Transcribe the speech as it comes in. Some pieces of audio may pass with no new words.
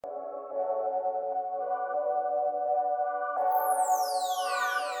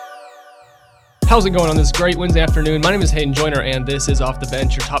How's it going on this great Wednesday afternoon? My name is Hayden Joyner, and this is Off the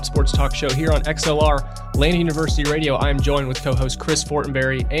Bench, your top sports talk show here on XLR, Lane University Radio. I am joined with co-host Chris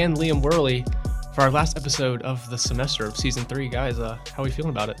Fortenberry and Liam Worley for our last episode of the semester of Season 3. Guys, how are we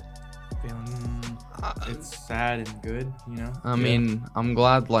feeling about it? It's sad and good, you know? I mean, I'm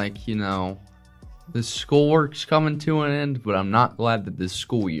glad, the schoolwork's coming to an end, but I'm not glad that this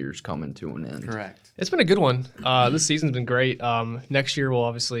school year's coming to an end. Correct. It's been a good one. This season's been great. Next year will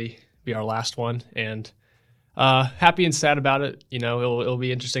obviously be our last one, and happy and sad about it. You know, it'll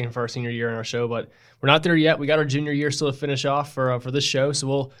be interesting for our senior year in our show, but we're not there yet. We got our junior year still to finish off for this show,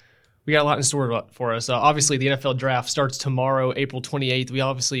 so we got a lot in store for us. Obviously, the NFL draft starts tomorrow, April 28th. We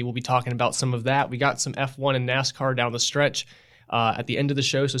obviously will be talking about some of that. We got some F1 and NASCAR down the stretch at the end of the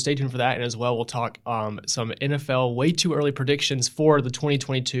show, so stay tuned for that. And as well, we'll talk some NFL way too early predictions for the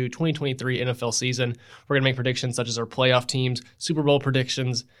 2022-2023 NFL season. We're going to make predictions such as our playoff teams, Super Bowl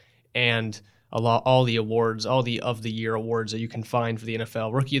predictions, and all the awards, all the of the year awards that you can find for the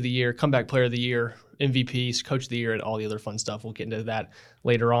NFL. Rookie of the Year, Comeback Player of the Year, MVPs, Coach of the Year, and all the other fun stuff. We'll get into that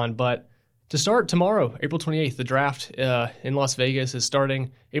later on. But to start, tomorrow, April 28th, the draft in Las Vegas is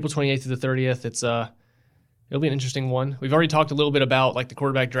starting April 28th to the 30th. It'll be an interesting one. We've already talked a little bit about the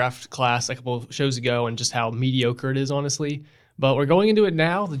quarterback draft class a couple of shows ago and just how mediocre it is, honestly. But we're going into it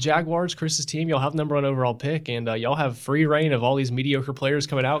now. The Jaguars, Chris's team, y'all have the number one overall pick, and y'all have free reign of all these mediocre players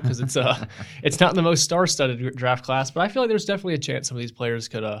coming out because it's not the most star-studded draft class. But I feel like there's definitely a chance some of these players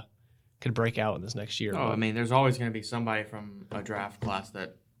could break out in this next year. I mean, there's always going to be somebody from a draft class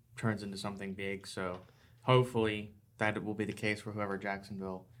that turns into something big. So hopefully that will be the case for whoever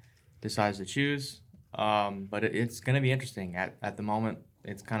Jacksonville decides to choose. But it's going to be interesting. At the moment,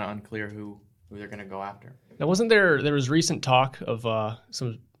 it's kind of unclear who they're going to go after. Now, there was recent talk of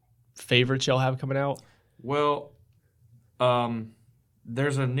some favorites y'all have coming out? Well,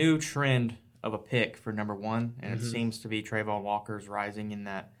 there's a new trend of a pick for number one, and it seems to be Travon Walker's rising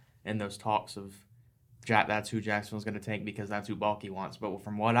in those talks of that's who Jacksonville's going to take because that's who Balky wants. But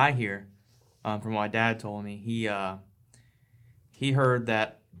from what I hear, from what my dad told me, he heard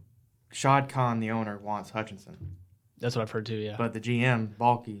that Shad Khan, the owner, wants Hutchinson. That's what I've heard too, yeah. But the GM,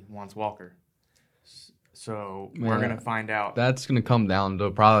 Balky, wants Walker. So we're going to find out. That's going to come down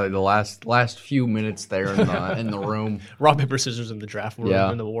to probably the last few minutes there in the room. Rock, paper, scissors in the draft room,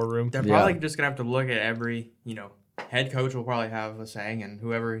 in the war room. They're probably just going to have to look at every, head coach will probably have a saying, and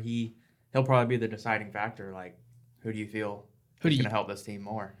whoever he'll probably be the deciding factor. Like, who do you feel is going to help this team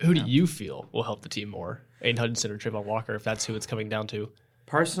more? Who do you feel will help the team more? Aiden Hutchinson or Travon Walker, if that's who it's coming down to?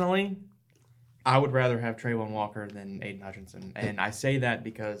 Personally, I would rather have Travon Walker than Aiden Hutchinson. And I say that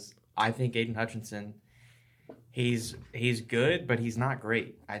because I think Aiden Hutchinson, he's good, but he's not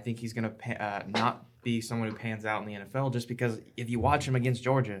great. I think he's going to not be someone who pans out in the NFL just because if you watch him against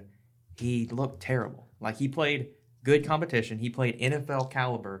Georgia, he looked terrible. Like, he played good competition. He played NFL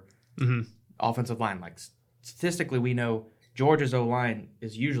caliber offensive line. Like, statistically, we know Georgia's O-line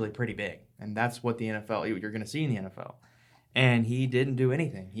is usually pretty big, and that's what you're going to see in the NFL. And he didn't do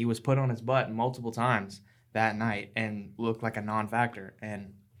anything. He was put on his butt multiple times that night and looked like a non-factor.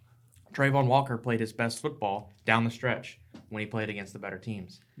 And Travon Walker played his best football down the stretch when he played against the better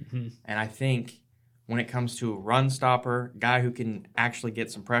teams. And I think when it comes to a run stopper, guy who can actually get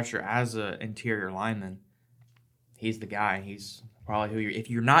some pressure as an interior lineman, he's the guy. He's probably who if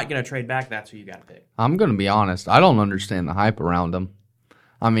you're not going to trade back, that's who you got to pick. I'm going to be honest. I don't understand the hype around him.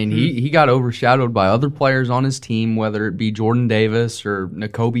 I mean, he got overshadowed by other players on his team, whether it be Jordan Davis or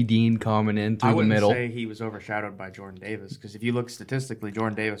Nakobe Dean coming in through the middle. I wouldn't say he was overshadowed by Jordan Davis because if you look statistically,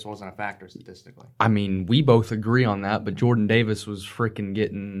 Jordan Davis wasn't a factor statistically. I mean, we both agree on that, but Jordan Davis was freaking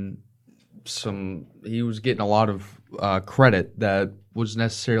getting he was getting a lot of credit that was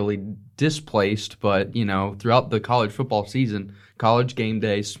necessarily displaced, but, throughout the college football season, College Game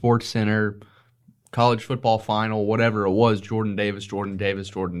Day, Sports Center, college football final, whatever it was, Jordan Davis. I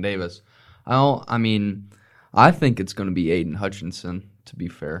think it's going to be Aiden Hutchinson, to be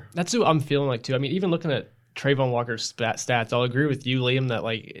fair. That's who I'm feeling like, too. I mean, even looking at Travon Walker's stats, I'll agree with you, Liam, that,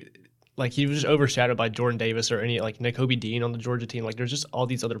 like he was just overshadowed by Jordan Davis or any, Nakobe Dean on the Georgia team. Like, there's just all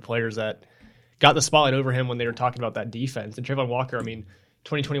these other players that got the spotlight over him when they were talking about that defense. And Travon Walker,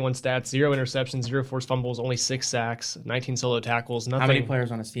 2021 stats, 0 interceptions, 0 forced fumbles, only 6 sacks, 19 solo tackles, nothing. How many players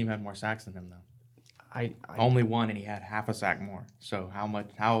on his team had more sacks than him, though? Only one, and he had half a sack more. So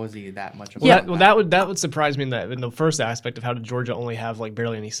how was he that much of a that would surprise me in the first aspect of how did Georgia only have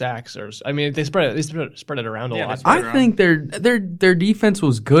barely any sacks? They spread it around a lot. I think their defense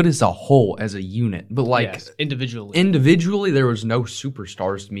was good as a whole, as a unit, but individually there was no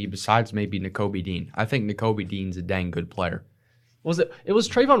superstars to me besides maybe Nakobe Dean. I think Nakobe Dean's a dang good player. Was it? It was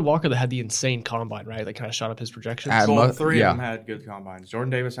Trayvon Walker that had the insane combine, right? That kind of shot up his projections. Well, Three yeah. of them had good combines. Jordan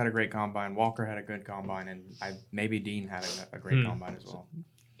Davis had a great combine. Walker had a good combine, and maybe Dean had a great combine as well.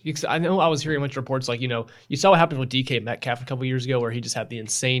 Because I know I was hearing a bunch of reports like, you saw what happened with DK Metcalf a couple years ago where he just had the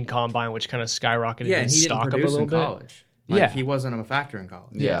insane combine, which kind of skyrocketed Yeah, and his he didn't stock up a produce little in bit. college. Like, Yeah. he wasn't a factor in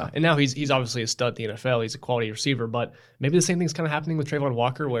college. Yeah. And now he's obviously a stud in the NFL. He's a quality receiver, but maybe the same thing's kind of happening with Trayvon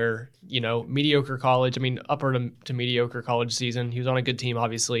Walker where, mediocre college, upper to mediocre college season. He was on a good team,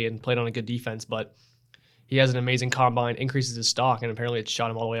 obviously, and played on a good defense, but he has an amazing combine, increases his stock, and apparently it's shot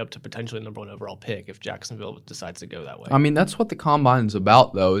him all the way up to potentially the number 1 overall pick if Jacksonville decides to go that way. I mean, that's what the combine's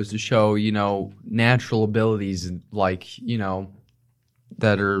about, though, is to show, natural abilities, like,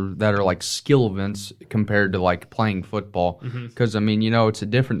 that are like skill events compared to like playing football. Because, it's a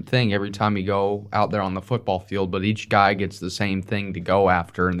different thing every time you go out there on the football field, but each guy gets the same thing to go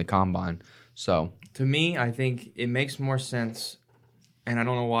after in the combine. So, To me, I think it makes more sense, and I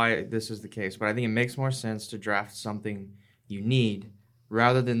don't know why this is the case, but I think it makes more sense to draft something you need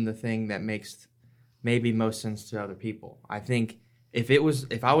rather than the thing that makes maybe most sense to other people. I think if I was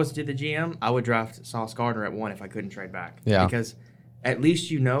the GM, I would draft Sauce Gardner at 1 if I couldn't trade back. Yeah. Because at least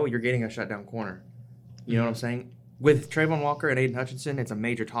you're getting a shutdown corner. You know what I'm saying? With Trayvon Walker and Aiden Hutchinson, it's a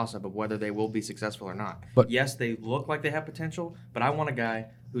major toss-up of whether they will be successful or not. But- yes, they look like they have potential, but I want a guy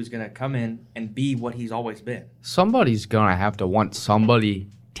who's going to come in and be what he's always been. somebody's going to have to want somebody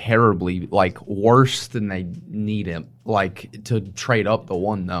terribly, like, worse than they need him, like, to trade up the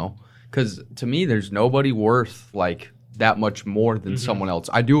 1, though. Because to me, there's nobody worth, like, that much more than someone else.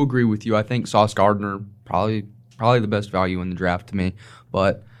 I do agree with you. I think Sauce Gardner probably the best value in the draft to me.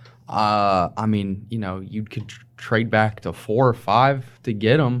 But, you could trade back to 4 or 5 to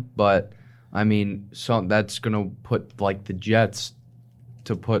get him. But, so that's going to put, like, the Jets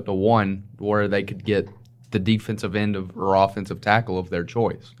to put the 1 where they could get the defensive end or offensive tackle of their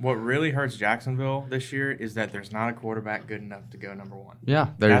choice. What really hurts Jacksonville this year is that there's not a quarterback good enough to go number 1. Yeah,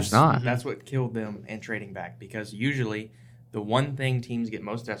 there's not. That's what killed them in trading back, because usually the one thing teams get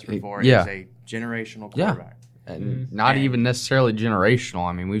most desperate for Yeah. is a generational Yeah. quarterback. And not even necessarily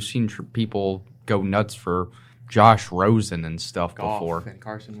generational. We've seen people go nuts for Josh Rosen and stuff Goff before. and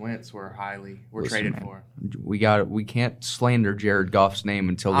Carson Wentz were were Listen, traded man, for. We can't slander Jared Goff's name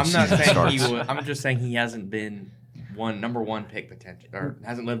until the I'm not season saying starts. he would. I'm just saying he hasn't been number 1 pick potential, or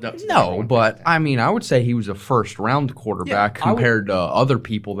hasn't lived up to the number No, 1 pick but potential. I would say he was a first round quarterback Yeah, I would- compared to other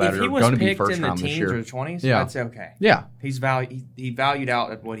people that if are he was going to be picked first in the round this teens year. or the 20s, Yeah. I'd say okay. Yeah, He valued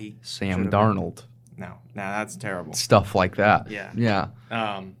out at what he Sam should have Darnold, been. No, that's terrible. stuff like that. Yeah. Yeah.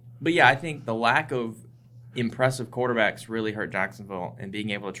 But yeah, I think the lack of impressive quarterbacks really hurt Jacksonville and being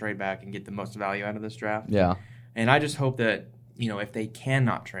able to trade back and get the most value out of this draft. Yeah. And I just hope that, if they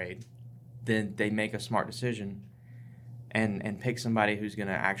cannot trade, then they make a smart decision and pick somebody who's going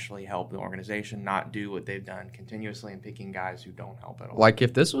to actually help the organization, not do what they've done continuously and picking guys who don't help at all. Like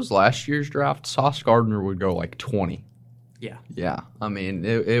if this was last year's draft, Sauce Gardner would go like 20. Yeah. Yeah.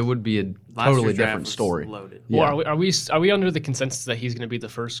 It would be a Last totally year's draft different was story. Loaded. Yeah. Well, are we under the consensus that he's going to be the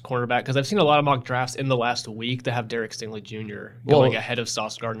first cornerback? Because I've seen a lot of mock drafts in the last week that have Derek Stingley Jr. going ahead of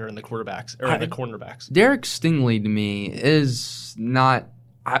Sauce Gardner in the quarterbacks or the cornerbacks. Derek Stingley to me is not.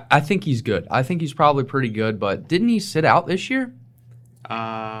 I think he's good. I think he's probably pretty good. But didn't he sit out this year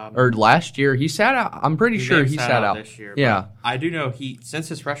or last year? He sat out. I'm pretty sure he sat out this year. Yeah. But I do know since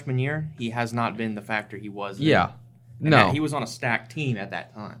his freshman year, he has not been the factor he was. then. Yeah. And No. that he was on a stacked team at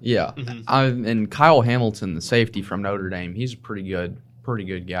that time. Yeah. And Kyle Hamilton, the safety from Notre Dame, he's a pretty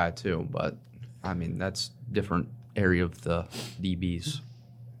good guy too. But that's different area of the DBs.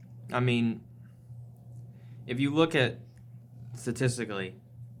 If you look at statistically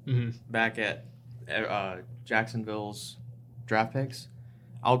back at Jacksonville's draft picks,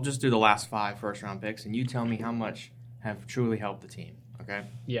 I'll just do the last 5 first-round picks, and you tell me how much have truly helped the team, okay?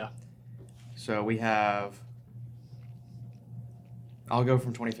 Yeah. So we have, I'll go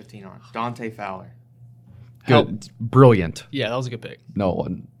from 2015 on, Dante Fowler. Good. Brilliant. Yeah, that was a good pick. No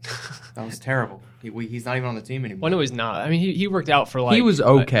one. That was terrible. He's not even on the team anymore. Well, no, he's not. He worked out for like He was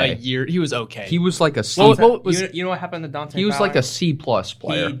okay. a year. He was okay. He was like a C. What was you know what happened to Dante he was Fowler? like a C+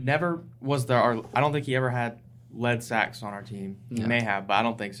 player. He never was I don't think he ever had led sacks on our team. He may have, but I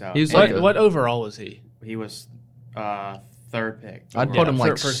don't think so. He was what, like what overall was he? He was 3rd pick. I'd overall. put him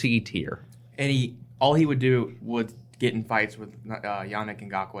like for- C tier. And all he would do would get in fights with Yannick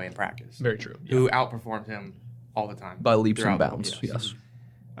Ngakoue in practice, Very true. who outperformed him all the time. By leaps and throughout bounds, the- yes.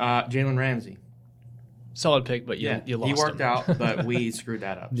 Jalen Ramsey. Solid pick, but you lost he worked him. out, but we screwed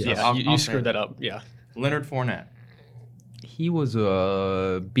that up. Yeah, So I'll you say screwed that. that up. Yeah. Leonard Fournette. He was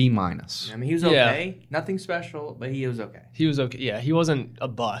a B minus. I mean, he was Yeah. okay. Nothing special, but he was okay. He was okay. Yeah, he wasn't a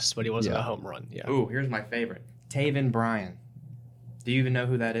bust, but he wasn't Yeah. a home run. Yeah. Ooh, here's my favorite. Taven Bryan. Do you even know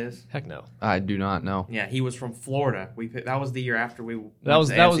who that is? Heck no. I do not know. Yeah, he was from Florida. That was the year after we. That was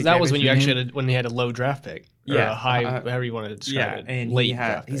that was when you actually. actually when he had a low draft pick. Or Yeah, a high, however you want to describe Yeah, it. and late he's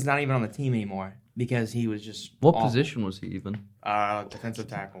draft not even on the team anymore because he was just What awful. position was he even? Defensive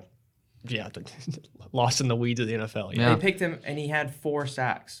tackle. pick. Yeah, lost in the weeds of the NFL. Yeah. They picked him, and he had 4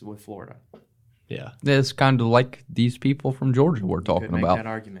 sacks with Florida. Yeah. It's kind of like these people from Georgia we're talking Could make about. that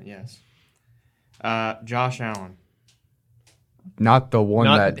argument, yes. Josh Allen. Not the one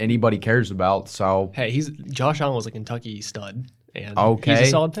Not- that anybody cares about. So Hey, Josh Allen was a Kentucky stud, and Okay. he's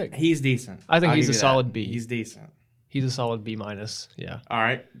a solid pick. He's decent. I think I'll he's give a you solid that. B. He's decent. He's a solid B minus. Yeah. All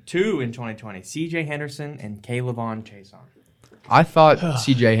right, 2 in 2020. C.J. Henderson and Kayvon Chason. I thought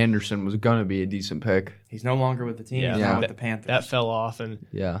C.J. Henderson was gonna be a decent pick. He's no longer with the team. Yeah. He's Yeah. now with the Panthers. That fell off, and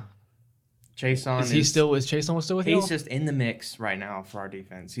Yeah. Chason is Chase Young still with you? He's just in the mix right now for our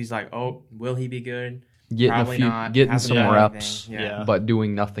defense. He's like, oh, will he be good? Getting Probably not. getting Hasn't some done reps, anything. Yeah. but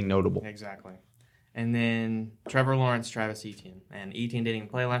doing nothing notable. Exactly. And then Trevor Lawrence, Travis Etienne. And Etienne didn't even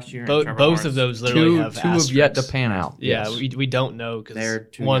play last year. and both Trevor of Lawrence- those literally have Two have yet to asterisks. pan out. Yeah, Yes. we don't know They're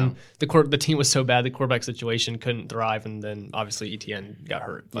because too one young. the team was so bad, the quarterback situation couldn't thrive, and then obviously ETN got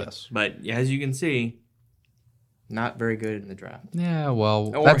hurt. But Yes. But as you can see, not very good in the draft. Yeah.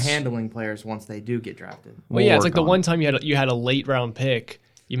 Well, Or that's handling players once they do get drafted. Well, yeah, it's work like the on. one time you had a late round pick,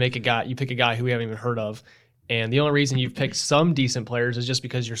 you pick a guy who we haven't even heard of, and the only reason you've picked some decent players is just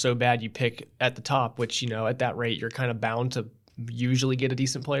because you're so bad you pick at the top, which at that rate you're kind of bound to usually get a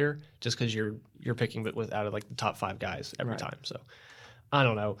decent player just because you're picking with out of like the top 5 guys every Right. time. So I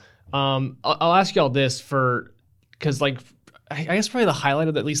don't know. I'll ask y'all this because like I guess probably the highlight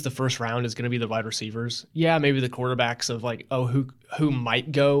of at least the first round is going to be the wide receivers. Yeah, maybe the quarterbacks of like, who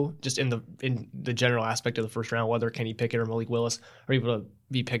might go just in the general aspect of the first round, whether Kenny Pickett or Malik Willis are able to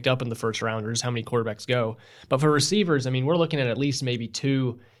be picked up in the first round, or just how many quarterbacks go. But for receivers, I mean, we're looking at least maybe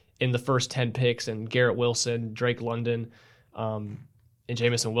 2 in the first 10 picks, and Garrett Wilson, Drake London, and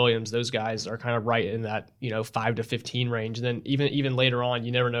Jamison Williams. Those guys are kind of right in that 5 to 15 range. And then even later on,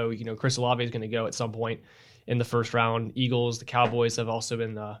 you never know. Chris Olave is going to go at some point in the first round. Eagles, the Cowboys have also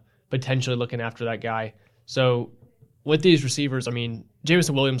been potentially looking after that guy. So with these receivers, I mean,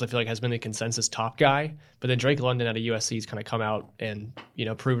 Jamison Williams, I feel like has been the consensus top guy, but then Drake London out of USC has kind of come out and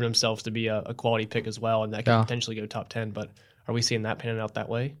proven himself to be a quality pick as well, and that could Yeah. potentially go top 10. But are we seeing that panning out that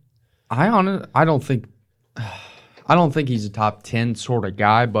way? I don't think he's a top 10 sort of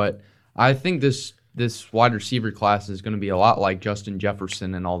guy, but I think this wide receiver class is going to be a lot like Justin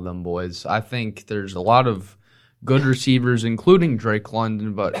Jefferson and all them boys. I think there's a lot of good receivers, including Drake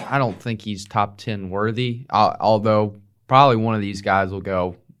London, but I don't think he's top 10 worthy. Although probably one of these guys will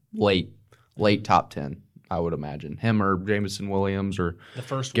go late top 10. I would imagine him or Jamison Williams or The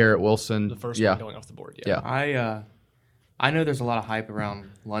first Garrett Wilson. the first yeah, one going off the board. Yeah. I know there's a lot of hype around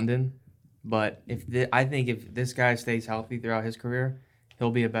London, but I think if this guy stays healthy throughout his career,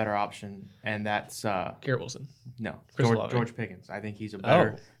 he'll be a better option, and that's Garrett Wilson. no Chris Olave. George Pickens. I think he's a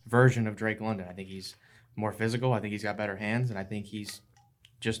better Oh. version of Drake London. I think he's more physical. I think he's got better hands, and I think he's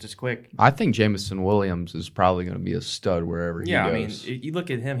just as quick. I think Jamison Williams is probably going to be a stud wherever he Yeah, I mean, goes. you look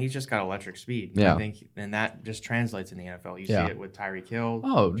at him; he's just got electric speed. Yeah. I think, and that just translates in the NFL. You Yeah. see it with Tyreek Hill.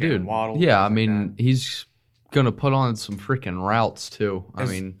 Oh, Jalen dude. Waddle, Yeah, I things like mean, he's going to put on some freaking routes, too.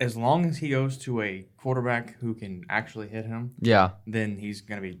 that. As long as he goes to a quarterback who can actually hit him, yeah, then he's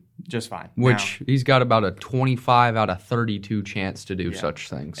going to be just fine. which he's got about a 25 out of 32 chance to do Yeah. such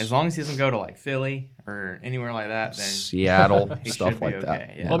things. Now, as long as he doesn't go to like Philly or anywhere like that, then Seattle, he stuff should be like that.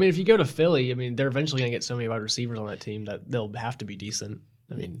 okay, yeah. Well, I mean, if you go to Philly, I mean, they're eventually going to get so many wide receivers on that team that they'll have to be decent.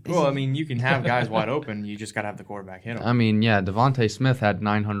 I mean, you can have guys wide open. You just got to have the quarterback hit them. I mean, yeah, Devontae Smith had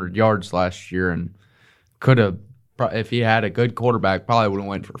 900 yards last year and could have, if he had a good quarterback, probably would have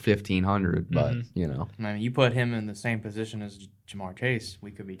went for 1,500. But, I mean, you put him in the same position as Jamar Chase, we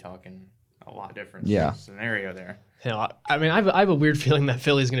could be talking a lot different Yeah. scenario there. I mean, I have a weird feeling that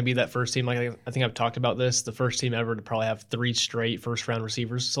Philly's going to be that first team. Like I think I've talked about this, the first team ever to probably have 3 straight first-round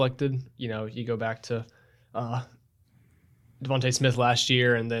receivers selected. You go back to Devontae Smith last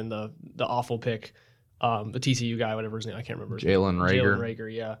year, and then the awful pick, the TCU guy, whatever his name, I can't remember. Jalen Reagor. Jalen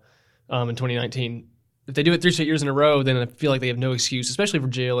Reagor, yeah. In 2019. If they do it 3 straight years in a row, then I feel like they have no excuse, especially for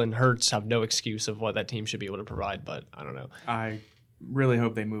Jalen Hurts, have no excuse of what that team should be able to provide. But I don't know. I really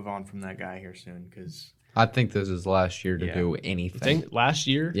hope they move on from that guy here soon because I think this is last year to Yeah. do I anything. think last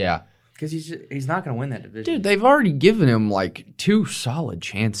year, Yeah. Because he's not going to win that division. Dude, they've already given him like 2 solid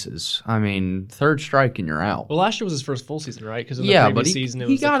chances. I mean, third strike and you're out. Well, last year was his first full season, right? Because in the Yeah, previous but season, it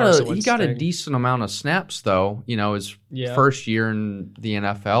he was got the Carson a Wentz he got a thing. decent amount of snaps though. You know, his first year in the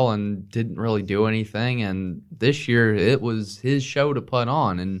NFL and didn't really do anything. And this year it was his show to put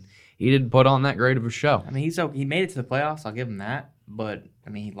on, and he didn't put on that great of a show. I mean, he made it to the playoffs. I'll give him that. But I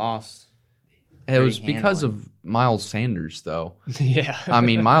mean, he lost. It was pretty because handily. of Miles Sanders, though. Yeah. I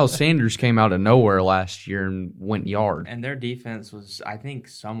mean, Miles Sanders came out of nowhere last year and went yard. And their defense was, I think,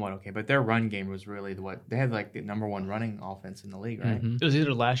 somewhat okay. But their run game was really what they had, like the number 1 running offense in the league, right? Mhm. It was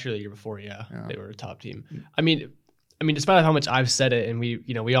either last year or the year before. Yeah, Yeah. they were a top team. I mean, despite how much I've said it, and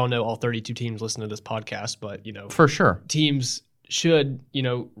we all know all 32 teams listen to this podcast, but For sure. teams should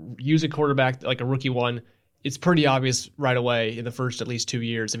use a quarterback like a rookie one. It's pretty obvious right away in the first at least 2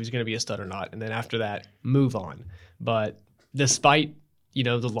 years if he's going to be a stud or not, and then after that, move on. But despite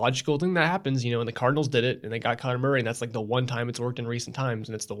the logical thing that happens, and the Cardinals did it, and they got Kyler Murray, and that's like the one time it's worked in recent times,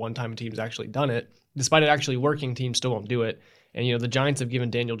 and it's the one time a team's actually done it. Despite it actually working, teams still won't do it. And the Giants have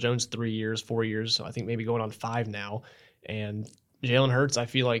given Daniel Jones 3 years, 4 years, so I think maybe going on 5 now. And Jalen Hurts, I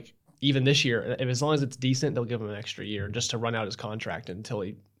feel like even this year, if as long as it's decent, they'll give him an extra year just to run out his contract until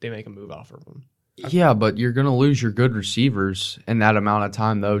they make a move off of him. Yeah, but you're going to lose your good receivers in that amount of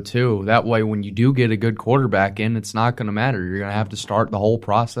time, though, too. That way, when you do get a good quarterback in, it's not going to matter. You're going to have to start the whole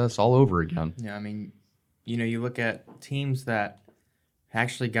process all over again. Yeah, I mean, you look at teams that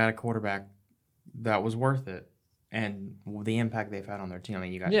actually got a quarterback that was worth it, and the impact they've had on their team. I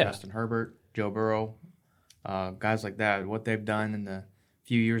mean, you got Justin Herbert, Joe Burrow, guys like that. What they've done in the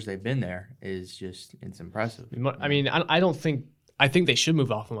few years they've been there is it's impressive. I mean, I think they should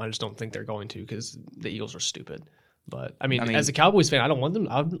move off him. I just don't think they're going to because the Eagles are stupid. But I mean, as a Cowboys fan, I don't want them.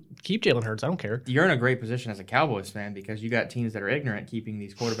 I'll keep Jalen Hurts. I don't care. You're in a great position as a Cowboys fan because you got teams that are ignorant keeping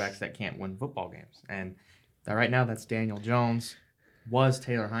these quarterbacks that can't win football games. And right now, that's Daniel Jones. Was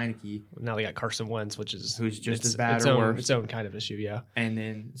Taylor Heineke. Now they got Carson Wentz, who's just as bad or worse. Its own kind of issue, yeah. And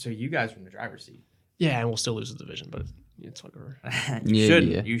then, so you guys are in the driver's seat. Yeah, and we'll still lose the division, but it's whatever.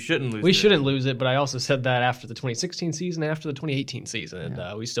 You shouldn't lose. We shouldn't lose it, but I also said that after the 2016 season, after the 2018 season,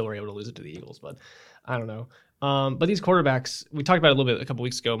 and we still were able to lose it to the Eagles. But I don't know. But these quarterbacks, we talked about it a little bit a couple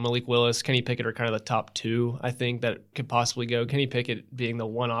weeks ago. Malik Willis, Kenny Pickett are kind of the top 2, I think, that could possibly go. Kenny Pickett being the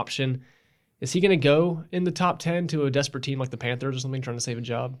one option. Is he going to go in the top 10 to a desperate team like the Panthers or something trying to save a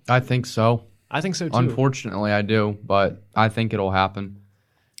job? I think so. I think so, too. Unfortunately, I do, but I think it'll happen.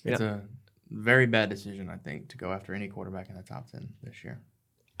 It's a very bad decision, I think, to go after any quarterback in the top 10 this year.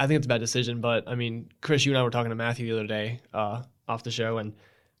 I think it's a bad decision, but, I mean, Chris, you and I were talking to Matthew the other day off the show, and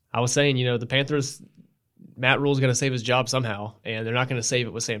I was saying, the Panthers, Matt Rule's going to save his job somehow, and they're not going to save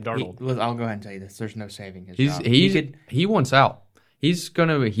it with Sam Darnold. I'll go ahead and tell you this. There's no saving his job. He wants out. He's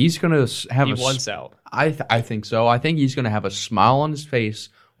gonna have he wants out. I think so. I think he's gonna have a smile on his face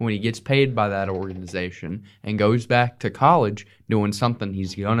when he gets paid by that organization and goes back to college doing something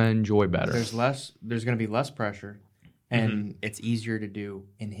he's gonna enjoy better. There's gonna be less pressure, and it's easier to do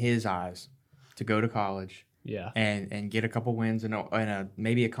in his eyes to go to college. Yeah. And get a couple wins in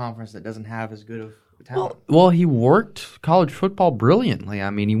maybe a conference that doesn't have as good of talent. Well, he worked college football brilliantly.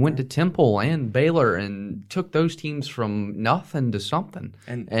 I mean, he went to Temple and Baylor and took those teams from nothing to something.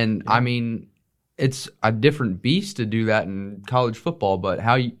 And I mean, it's a different beast to do that in college football, but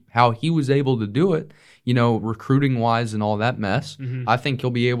how he was able to do it, recruiting wise and all that mess, I think he'll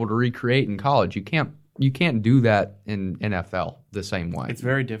be able to recreate in college. You can't do that in NFL the same way. It's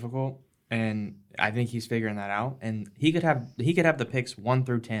very difficult, and I think he's figuring that out. And he could have the picks 1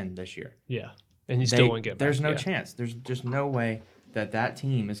 through 10 this year. Yeah. And he still won't get back. There's no chance. There's just no way that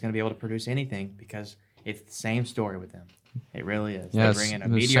team is going to be able to produce anything because it's the same story with them. It really is. Yes, they bring in a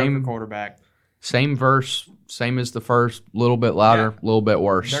mediocre quarterback. Same verse, same as the first, a little bit louder, a little bit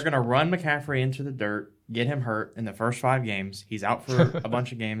worse. They're going to run McCaffrey into the dirt, get him hurt in the first 5 games. He's out for a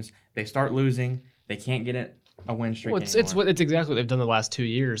bunch of games. They start losing. They can't get it. A win streak. Well, it's exactly what they've done the last 2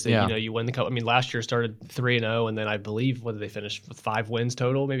 years. You win the cup. I mean, last year started 3-0, and then I believe what did they finish with 5 wins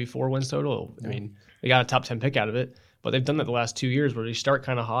total, maybe 4 wins total. I mean, they got a top 10 pick out of it, but they've done that the last 2 years where you start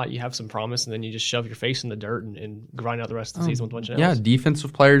kind of hot, you have some promise, and then you just shove your face in the dirt and grind out the rest of the season with a bunch of nails. Yeah,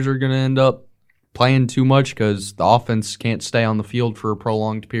 defensive players are going to end up playing too much because the offense can't stay on the field for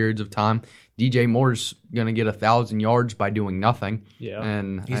prolonged periods of time. DJ Moore's going to get 1,000 yards by doing nothing. Yeah.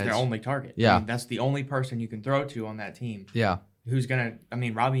 And he's their only target. Yeah. I mean, that's the only person you can throw to on that team. Yeah. Who's going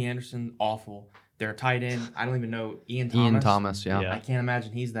to, Robbie Anderson, awful. Their tight end, I don't even know, Ian Thomas, yeah. I can't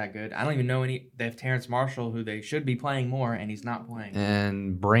imagine he's that good. I don't even know they have Terrence Marshall, who they should be playing more, and he's not playing.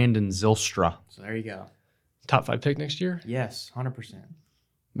 And Brandon Zylstra. So there you go. Top 5 pick next year? Yes, 100%.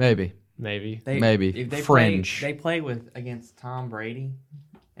 Maybe. Maybe. Maybe. If they Fringe. They play against Tom Brady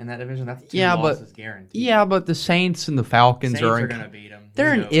in that division. That's 2 Yeah, losses guaranteed. Yeah, but the Saints and the Falcons Saints are going to beat them.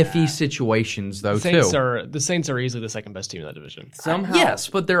 They're in iffy situations, though, too. The Saints are easily the second best team in that division. Somehow, Yes,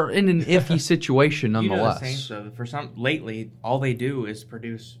 but they're in an iffy situation you know nonetheless. the Saints, though, lately, all they do is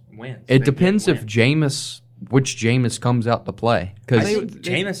produce wins. It They depends get if wins. which Jameis comes out to play. I Because think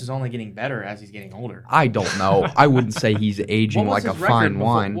Jameis is only getting better as he's getting older. I don't know. I wouldn't say he's aging What was like a his record fine before-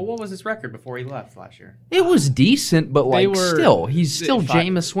 wine. Well, what was his record before he left last year? It was decent, but he's still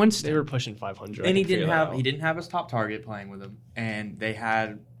Jameis Winston. They were pushing 500. And he didn't have his top target playing with him, and they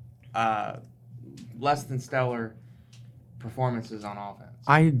had less than stellar performances on offense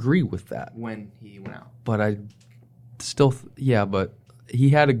I agree with that, when he went out. but I still, but he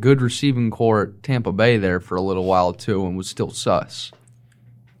had a good receiving core at Tampa Bay there for a little while too, and was still sus.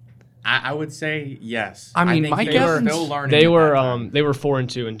 I would say yes. I mean, think Mike they were Evans- still learning. They at were that time. they were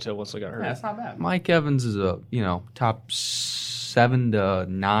 4-2 until Wesley got hurt. Yeah, that's not bad. Mike Evans is a top 7 to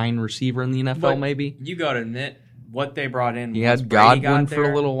 9 receiver in the NFL, But maybe. You got to admit what they brought in. He once had Brady Godwin got for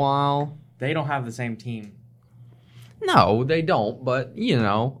there, a little while. They don't have the same team. No, they don't. But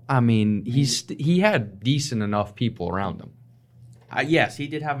I mean, he had decent enough people around him. Yes, he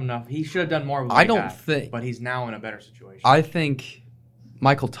did have enough. He should have done more. With I what he don't got, think- but he's now in a better situation. I think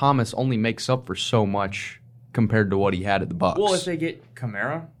Michael Thomas only makes up for so much compared to what he had at the Bucs. Well, if they get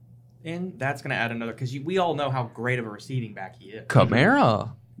Kamara in, that's going to add another because we all know how great of a receiving back he is.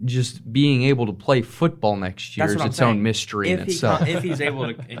 Kamara just being able to play football next year That's is what I'm its saying. own mystery in If itself. if he's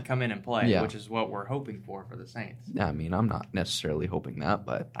able to come in and play, Yeah. which is what we're hoping for the Saints. I mean, I'm not necessarily hoping that,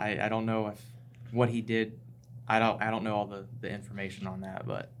 but I don't know what he did. I don't know all the information on that,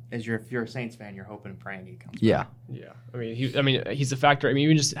 but if you're a Saints fan, you're hoping and praying he comes. yeah. Yeah, I mean, he's a factor. I mean,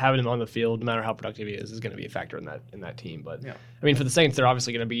 even just having him on the field, no matter how productive he is going to be a factor in that team. But Yeah. I mean, for the Saints, they're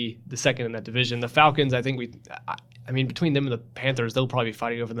obviously going to be the second in that division. The Falcons, I think I mean, between them and the Panthers, they'll probably be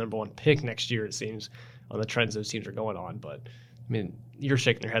fighting over the number 1 pick next year. It seems on the trends those teams are going on. But I mean, you're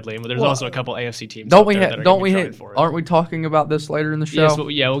shaking your head, Liam. But there's also a couple AFC teams. Don't out we? there that are Don't gonna we? be trying for it. Aren't we talking about this later in the show?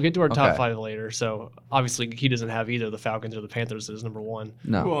 Yes, we'll get to our top Okay. 5 later. So obviously, he doesn't have either the Falcons or the Panthers as number 1.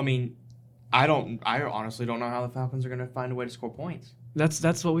 No. Well, I mean, I honestly don't know how the Falcons are going to find a way to score points.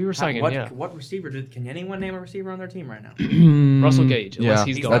 That's what we were saying. Yeah, What receiver can anyone name a receiver on their team right now? Russell Gage, unless Yeah,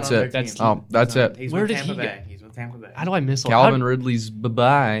 he's He's gone. not that's on their it. team. That's- Oh, that's it. He's Where with did Tampa he Bay. get- He's with Tampa Bay. How do I miss Calvin Ridley's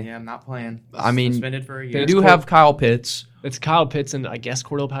bye-bye. Yeah, I'm not playing. I mean, suspended for a You year. It's do Cor- have Kyle Pitts. It's Kyle Pitts and I guess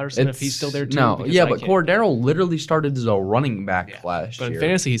Cordell Patterson if he's still there too. No, because yeah, I but can't- Cordero literally started as a running back Yeah. last But in year.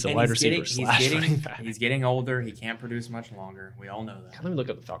 fantasy, he's a And wide he's receiver getting- running back. He's getting older. He can't produce much longer. We all know that. Let me look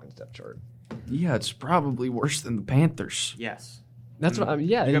at the Falcons depth chart. Yeah, it's probably worse than the Panthers. Yes. That's what I mean.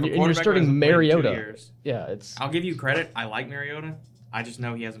 Yeah, You have and a you're quarterback who hasn't starting played in 2 Mariota. years. Yeah, it's. I'll give you credit. I like Mariota. I just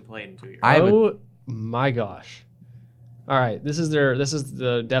know he hasn't played in 2 years. I have a- Oh my gosh! All right, this is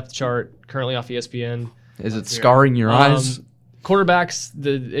the depth chart currently off ESPN. Is it Let's hear it. scarring your eyes? Quarterbacks,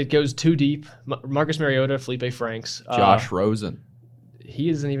 it goes too deep. Marcus Mariota, Felipe Franks, Josh Rosen. He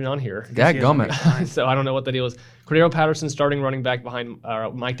isn't even on here. Dadgummit. So I don't know what the deal is. Cordero Patterson starting running back behind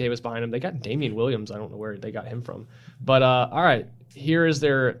Mike Davis behind him. They got Damian Williams. I don't know where they got him from. But all right, here is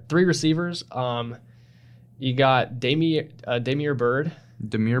their 3 receivers. You got Damier Bird.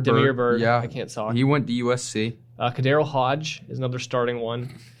 Demir Bird. Yeah, I can't talk. He went to USC. Kadero Hodge is another starting one.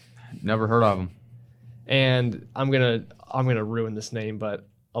 Never heard of him. And I'm gonna ruin this name, but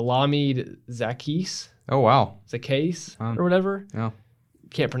Alamid Zakis Oh wow. or whatever. Yeah.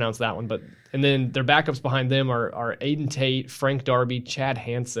 Can't pronounce that one, and then their backups behind them are Aiden Tate, Frank Darby, Chad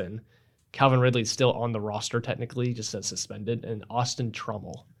Hansen, Calvin Ridley's still on the roster technically, just says suspended, and Austin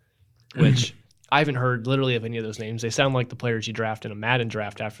Trummel, which I haven't heard literally of any of those names. They sound like the players you draft in a Madden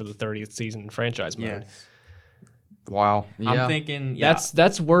draft after the 30th season in franchise mode. Yes. Wow. Yeah. I'm thinking. Yeah.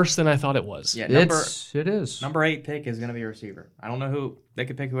 That's worse than I thought it was. Yeah. it is. Number 8 pick is going to be a receiver. I don't know who. They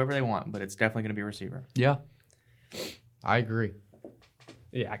could pick whoever they want, but it's definitely going to be a receiver. Yeah. I agree.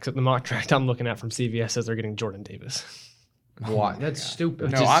 Yeah, except the mock draft I'm looking at from CVS says they're getting Jordan Davis. Why? That's stupid.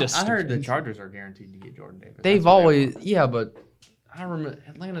 Which No, is I just heard the stupid. Chargers are guaranteed to get Jordan Davis. They've That's what always, everyone- yeah, but I remember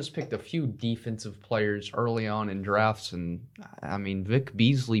Atlanta's picked a few defensive players early on in drafts, and I mean Vic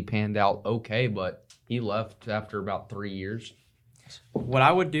Beasley panned out okay, but he left after about 3 years. What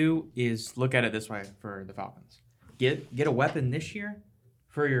I would do is look at it this way for the Falcons: get a weapon this year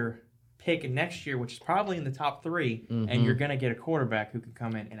for your pick next year, which is probably in the top 3, and you're going to get a quarterback who can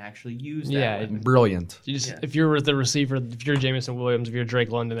come in and actually use that. Yeah, weapon. Brilliant. You just Yeah. if you're the receiver, if you're Jamison Williams, if you're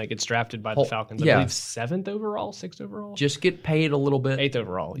Drake London that gets drafted by the Oh, Falcons, I yeah. believe 7th overall, 6th overall, Just get paid a little bit. 8th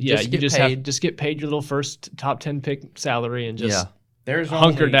overall. Yeah, Just you get just paid. have just get paid your little first top 10 pick salary and just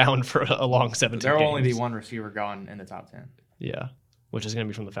hunker down for a long 17 There will only be games. one receiver gone in the top 10. Yeah, which is going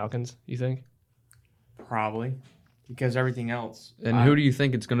to be from the Falcons, you think? Probably. Because everything else. And who do you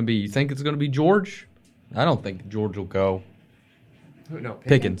think it's going to be? You think it's going to be George? I don't think George will go. No,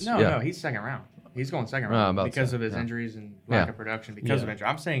 Pickens, No, yeah. no, he's second round. He's going second I'm round about because to of his say, yeah. injuries and lack of production because of injury.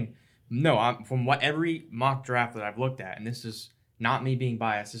 I'm saying, no, from what every mock draft that I've looked at, and this is not me being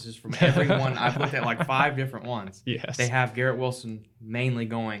biased, this is from everyone. I've looked at like 5 different ones. Yes. They have Garrett Wilson mainly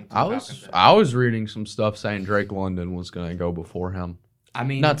going to the Falcons. I was reading some stuff saying Drake London was going to go before him. I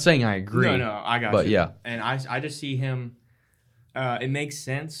mean, Not saying I agree. No, I got but you. yeah. And I just see him. It makes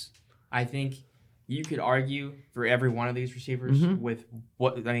sense. I think you could argue for every one of these receivers with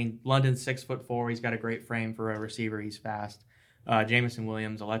what I mean. London's 6'4". He's got a great frame for a receiver. He's fast. Jamison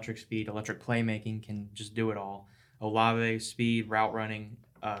Williams, electric speed, electric playmaking, can just do it all. Olave, speed, route running.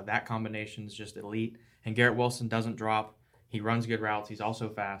 That combination is just elite. And Garrett Wilson doesn't drop. He runs good routes. He's also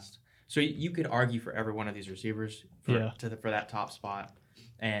fast. So you could argue for every one of these receivers for that top spot.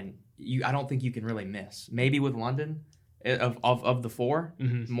 And I don't think you can really miss. Maybe with London, of the 4,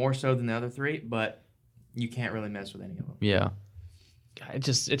 more so than the other 3, but you can't really miss with any of them. Yeah.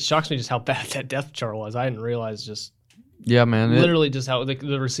 It shocks me just how bad that depth chart was. I didn't realize just Yeah, man. literally just how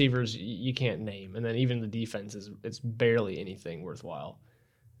the receivers you can't name, and then even the defense it's barely anything worthwhile.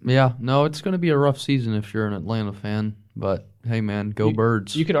 Yeah, no, it's going to be a rough season if you're an Atlanta fan. But hey, man, go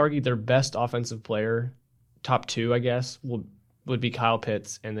Birds. You could argue their best offensive player, top 2, I guess, would be Kyle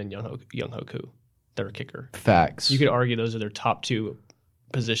Pitts and then Young Hoku, their kicker. Facts. You could argue those are their top 2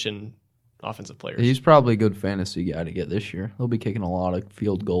 position offensive players. He's probably a good fantasy guy to get this year. He'll be kicking a lot of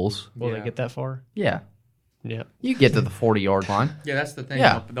field goals. Will they get that far? Yeah. Yeah. You get to the 40-yard line. Yeah, that's the thing.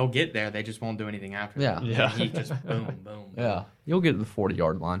 Yeah. They'll get there. They just won't do anything after Yeah. that. Yeah. He just boom, boom. Yeah. You'll get to the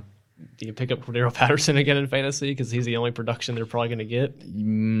 40-yard line. Do you pick up Cordero Patterson again in fantasy because he's the only production they're probably going to get,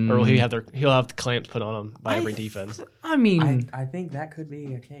 Mm, or will he'll have the clamps put on him by every defense? I mean, I think that could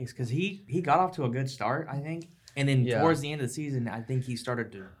be a case because he got off to a good start, I think. And then towards the end of the season, I think he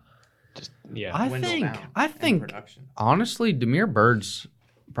started to I dwindle down in think production. honestly, Damiere Byrd's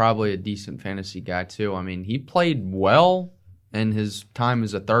probably a decent fantasy guy too. I mean, he played well in his time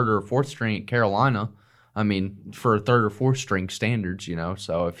as a 3rd or 4th string at Carolina. I mean, for a 3rd or 4th string standards,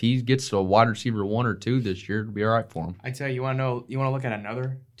 So if he gets to a wide receiver 1 or 2 this year, it'll be all right for him. I tell you, you want to look at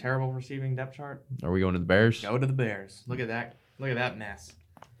another terrible receiving depth chart? Are we going to the Bears? Go to the Bears. Look at that. Look at that mess.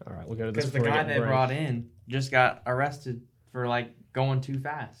 All right, we'll go to this. Because the guy they brought in just got arrested for going too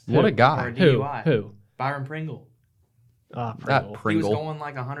fast. What a For guy. a DUI. Who? Byron Pringle. Pringle. That He was Pringle. going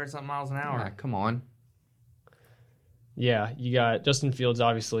like 100-something miles an hour. Ah, come on. Yeah, you got Justin Fields,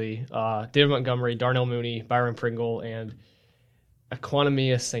 obviously, David Montgomery, Darnell Mooney, Byron Pringle, and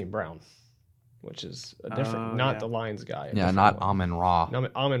Equanimous St. Brown, which is a different, not the Lions guy. Yeah, not Amon Ra. No,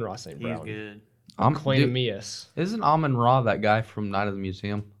 Amon-Ra St. He's Brown. good. Equanimous. Isn't Amon Ra that guy from Night of the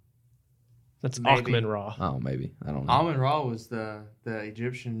Museum? That's Maybe. Achman-Ra. Oh, maybe. I don't know. Amon-Ra was the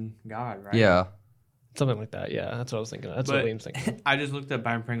Egyptian god, right? Yeah. Something like that. Yeah, that's what I was thinking. That's But what Liam's thinking. I just looked up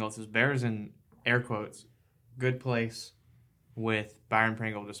Byron Pringle. It says Bears in air quotes, good place with Byron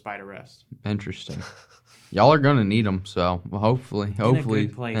Pringle despite arrest. Interesting. Y'all are going to need him, so hopefully In a he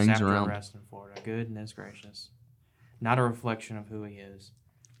good place hangs after around. arrest in Florida. Goodness gracious. Not a reflection of who he is.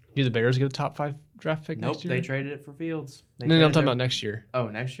 Do the Bears get a top 5 draft pick Nope, next year? they traded it for Fields. No, I'm talking about next year. Oh,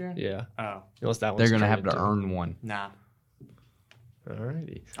 next year? Yeah, Oh, unless that one's They're going to have traded to earn one. nah.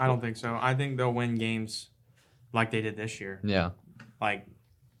 Alrighty. I don't think so. I think they'll win games like they did this year, Yeah.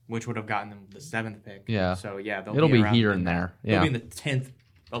 which would have gotten them the 7th pick. Yeah. So, yeah, It'll be around here in and that. there. They'll Yeah. be in the 10th,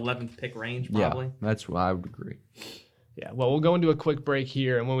 11th pick range, probably. Yeah. That's what I would agree. Yeah, well, we'll go into a quick break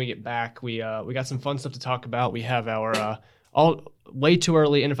here, and when we get back, we got some fun stuff to talk about. We have our all way too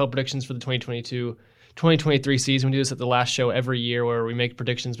early NFL predictions for the 2022-2023 season. We do this at the last show every year where we make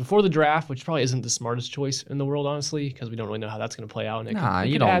predictions before the draft, which probably isn't the smartest choice in the world, honestly, because we don't really know how that's going to play out. And it Nah, could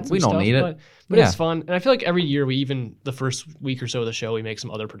you add don't. some We don't stuff, need it. But Yeah. it's fun, and I feel like every year the first week or so of the show, we make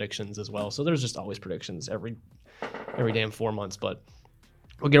some other predictions as well. So there's just always predictions every damn 4 months, but.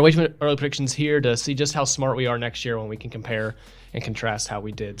 We'll get away from early predictions here to see just how smart we are next year when we can compare and contrast how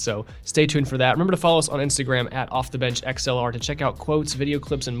we did. So stay tuned for that. Remember to follow us on Instagram at OffTheBenchXLR to check out quotes, video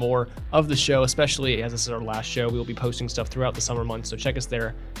clips, and more of the show, especially as this is our last show. We will be posting stuff throughout the summer months, so check us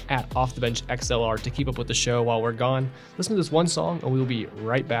there at OffTheBenchXLR to keep up with the show while we're gone. Listen to this one song, and we will be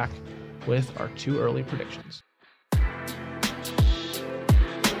right back with our 2 early predictions.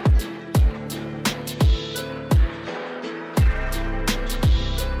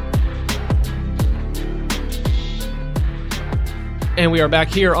 And we are back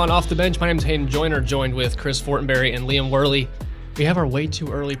here on Off the Bench. My name is Hayden Joyner, joined with Chris Fortenberry and Liam Worley. we have our way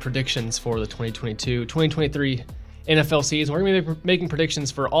too early predictions for the 2022-2023 NFL season. We're going to be making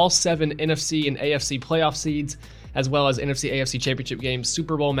predictions for all 7 NFC and AFC playoff seeds, as well as NFC, AFC championship games,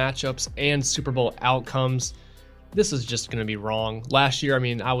 Super Bowl matchups, and Super Bowl outcomes. This is just going to be wrong. Last year,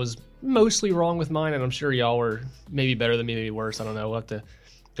 I was mostly wrong with mine, and I'm sure y'all were maybe better than me, maybe worse. I don't know. We'll have to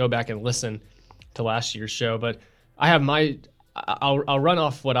go back and listen to last year's show. But I have I'll run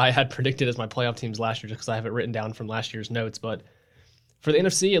off what I had predicted as my playoff teams last year, just because I have it written down from last year's notes. But for the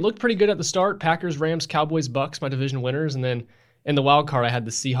NFC, it looked pretty good at the start. Packers, Rams, Cowboys, Bucks, my division winners. And then in the wild card, I had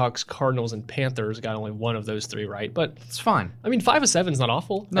the Seahawks, Cardinals, and Panthers. Got only one of those 3 right. But It's fine. 5 of 7 is not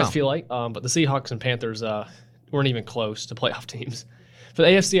awful, No. I feel like. But the Seahawks and Panthers weren't even close to playoff teams. For the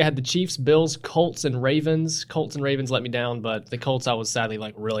AFC, I had the Chiefs, Bills, Colts, and Ravens. Colts and Ravens let me down, but the Colts I was sadly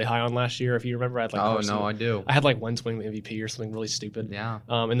really high on last year. If you remember, I had I do. I had Wentz winning the MVP or something really stupid. Yeah.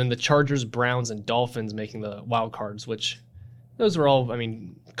 And then the Chargers, Browns, and Dolphins making the wild cards, which those were all,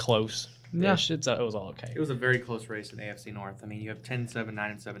 close. Yeah. It was all okay. It was a very close race in the AFC North. You have 10-7,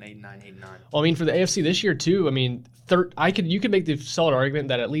 9-7, 8-9, 8-9. Well, for the AFC this year too, you could make the solid argument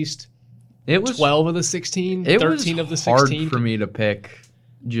that at least It was 12 of the 16, It 13 was of the hard 16. for me to pick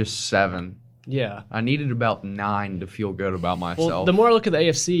just 7. Yeah. I needed about 9 to feel good about myself. Well, the more I look at the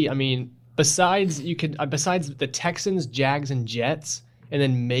AFC, besides the Texans, Jags, and Jets, and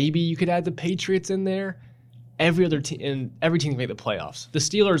then maybe you could add the Patriots in there, every team can make the playoffs. The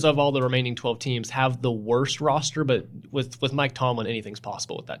Steelers, of all the remaining 12 teams, have the worst roster, but with Mike Tomlin, anything's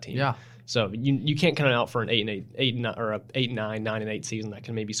possible with that team. Yeah. So you can't count it out for an 8-9 or a 8-9, 9-8 season that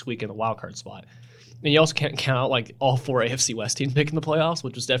can maybe squeak in the wild card spot. And you also can't count out all 4 AFC West teams making the playoffs,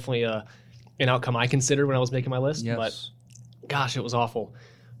 which was definitely an outcome I considered when I was making my list. Yes. But gosh, it was awful.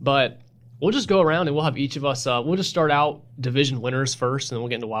 But we'll just go around and we'll have each of us. We'll just start out division winners first, and then we'll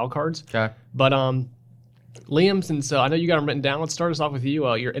get into wild cards. Okay. But Liam, since I know you got them written down, let's start us off with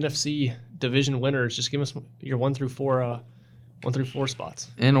you. Your NFC division winners. Just give us your 1 through 4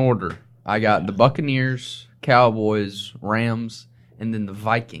 spots. In order, I got the Buccaneers, Cowboys, Rams, and then the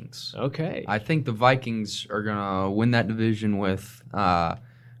Vikings. Okay. I think the Vikings are going to win that division with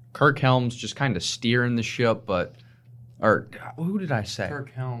Kirk Helms just kind of steering the ship, or who did I say?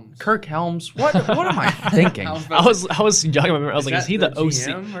 Kirk Helms. Helms. What am I thinking? I was jogging my memory. I was is he the OC?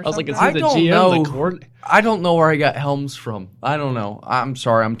 GM or I was like, is he something? the I don't GM? know. The court? I don't know where I got Helms from. I don't know. I'm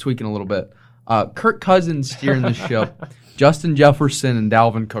sorry. I'm tweaking a little bit. Kirk Cousins steering the ship. Justin Jefferson and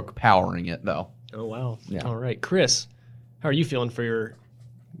Dalvin Cook powering it, though. Oh, wow. Yeah. All right. Chris, how are you feeling for your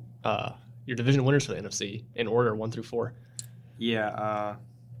division winners for the NFC in order 1 through 4? Yeah,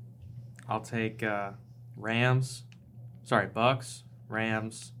 I'll take Bucks,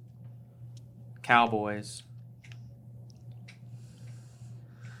 Rams, Cowboys.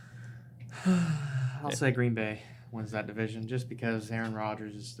 I'll say Green Bay wins that division just because Aaron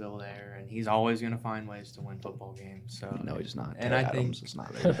Rodgers is still there and he's always going to find ways to win football games. So No, he's not. And Tay I think- Adams is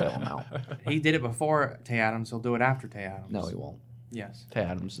not ready to bail him out. he did it before Tay Adams. He'll do it after Tay Adams. No, he won't. Yes. Tay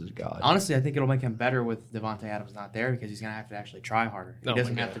Adams is God. Honestly, I think it'll make him better with Devontae Adams not there because he's going to have to actually try harder. He Oh my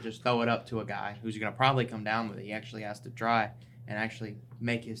doesn't have God. to just throw it up to a guy who's going to probably come down with it. He actually has to try and actually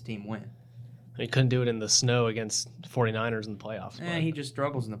make his team win. He couldn't do it in the snow against 49ers in the playoffs. but- He just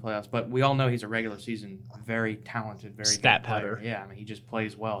struggles in the playoffs, but we all know he's a regular season, very talented, very Stat good player. pattern. Yeah, he just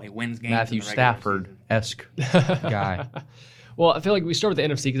plays well. He wins games. Matthew in the regular season. Stafford-esque guy. Well, I feel like we start with the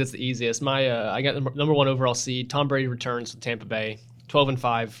NFC because it's the easiest. I got the number 1 overall seed. Tom Brady returns to Tampa Bay.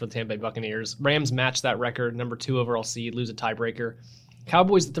 12-5 for the Tampa Bay Buccaneers. Rams match that record. Number 2 overall seed, lose a tiebreaker.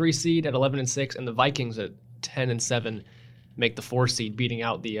 Cowboys the 3 seed at 11-6, and the Vikings at 10-7 make the 4 seed, beating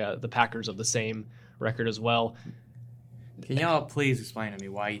out the Packers of the same record as well. Can y'all please explain to me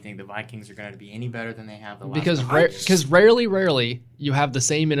why you think the Vikings are going to be any better than they have the last Because time? rarely you have the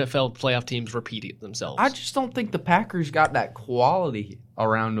same NFL playoff teams repeating themselves. I just don't think the Packers got that quality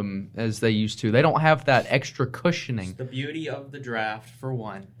around them as they used to. They don't have that extra cushioning. It's the beauty of the draft, for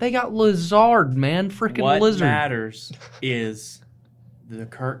one. They got Lazard, man. Freaking What Lizard. matters is the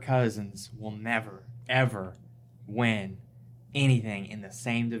Kirk Cousins will never, ever win anything in the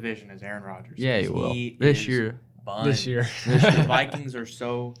same division as Aaron Rodgers. Yeah, he will. He This is year. bun. this year. The Vikings are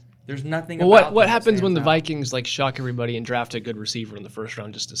so... There's nothing Well, about what them that happens when stands the out. Vikings shock everybody and draft a good receiver in the first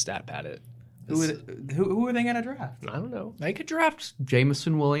round just to stat pad it? Who are they going to draft? I don't know. They could draft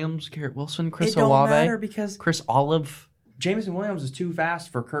Jameson Williams, Garrett Wilson, Chris It don't Olave, matter because Chris Olive. Jameson Williams is too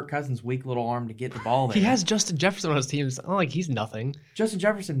fast for Kirk Cousins' weak little arm to get the ball there. He has Justin Jefferson on his team. It's not like he's nothing. Justin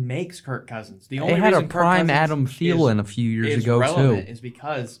Jefferson makes Kirk Cousins. The They only had a reason Kirk prime Cousins Adam Thielen a few years is ago relevant too. is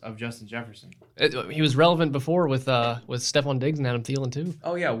because of Justin Jefferson. He was relevant before with Stephon Diggs and Adam Thielen too.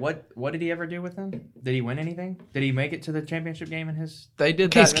 Oh yeah, what did he ever do with them? Did he win anything? Did he make it to the championship game in his? They did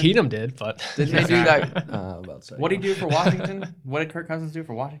Case that. Keenum did, but Didn't they do that? About to say. What did he do for Washington? What did Kirk Cousins do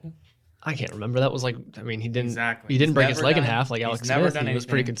for Washington? I can't remember. That was like, I mean, he didn't Exactly. He didn't He's break his never leg in done- half like he's Alex never Smith. done He was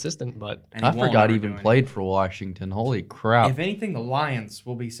pretty anything. consistent, but And I he won't forgot ever he do even anything. played for Washington. Holy crap! If anything, the Lions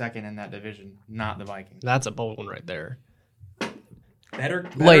will be second in that division, not the Vikings. that's a bold one right there. Better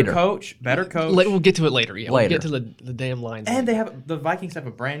Later. coach. We'll get to it later. Yeah, Later. We'll get to the damn Lions. And the Vikings have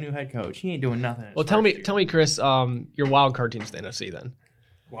a brand new head coach. He ain't doing nothing. in his well, tell first me, year. Chris, your wild card teams in the NFC then.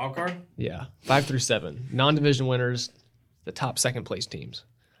 Wild card. Yeah, 5 through 7, non-division winners, the top second place teams,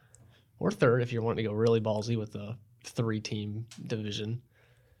 or third if you're wanting to go really ballsy with the 3-team division.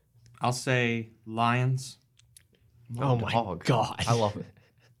 I'll say Lions. Oh my Dog. god, I love it.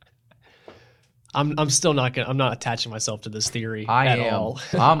 I'm still not gonna. I'm not attaching myself to this theory I at am. all.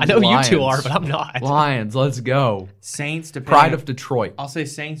 I'm I know you two Lions. are, but I'm not. Lions, let's go. Saints. Pride of Detroit. I'll say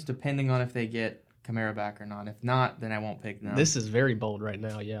Saints, depending on if they get Kamara back or not. If not, then I won't pick them. This is very bold right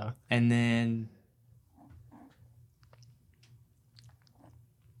now. Yeah, And then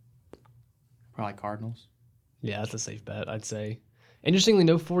probably Cardinals. yeah, that's a safe bet. I'd say. Interestingly,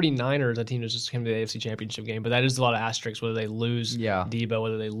 no 49ers, a team that just came to the AFC Championship game, but that is a lot of asterisks whether they lose Yeah. Debo,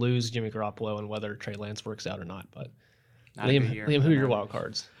 whether they lose Jimmy Garoppolo, and whether Trey Lance works out or not. But Not a good Liam, year who for are your them. wild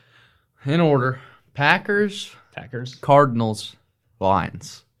cards? In order: Packers, Packers. Cardinals,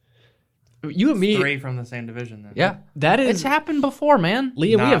 Lions. You and me. 3 from the same division then. Yeah, That it's is happened before, man. Liam.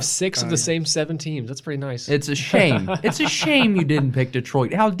 We Not- have 6 of the yeah. same 7 teams. That's pretty nice. It's a shame. It's a shame you didn't pick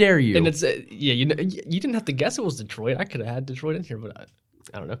Detroit. How dare you? And it's yeah, you didn't have to guess it was Detroit. I could have had Detroit in here, but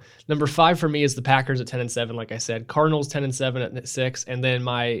I don't know. Number 5 for me is the Packers at 10-7. Like I said, Cardinals 10-7 at 6, and then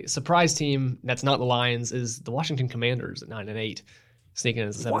my surprise team that's not the Lions is the Washington Commanders at 9-8, sneaking in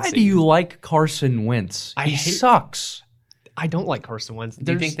as the 7th Why seed. do you like Carson Wentz? I He hate- sucks. I don't like Carson Wentz. Do you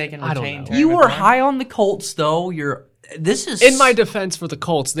There's- think they can I don't retain know. Terry You were McLaurin? high on the Colts, though. This is In my defense for the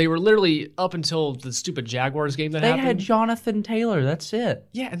Colts, they were literally up until the stupid Jaguars game that They happened. had Jonathan Taylor. That's it.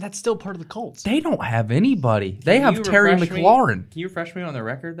 Yeah, and that's still part of the Colts. They don't have anybody. They Can have you Terry refresh me- McLaurin. Can you refresh me on the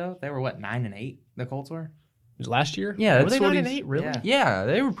record though? They were what 9-8. The Colts were. Last year? Yeah, were that's they what 9-8? Really? yeah. Yeah,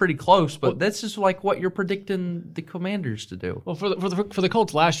 they were pretty close, but this is like what you're predicting the Commanders to do. Well, for the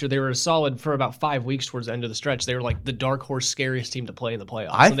Colts last year, they were solid for about 5 weeks towards the end of the stretch. They were like the dark horse, scariest team to play in the playoffs.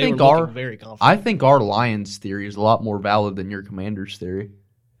 I and they think were looking our very confident. I think our Lions theory is a lot more valid than your Commanders theory.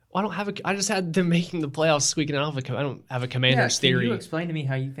 I don't have a. I just had them making the playoffs, squeaking out. I don't have a Yeah, Commanders can theory. you explain to me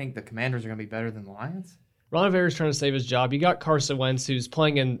how you think the Commanders are going to be better than the Lions? Ron Rivera's trying to save his job. You got Carson Wentz, who's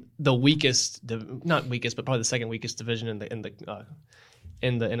playing in the weakest, not weakest, but probably the second weakest division in the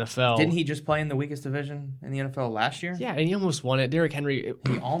NFL. Didn't he just play in the weakest division in the NFL last year? Yeah, and he almost won it. Derrick Henry.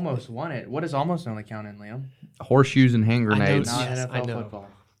 He almost won it. What does almost only count in, Liam? Horseshoes and hand I know grenades. it's- Not Yes, I NFL know. football.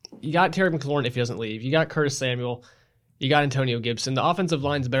 You got Terry McLaurin if he doesn't leave. You got Curtis Samuel. You got Antonio Gibson. The offensive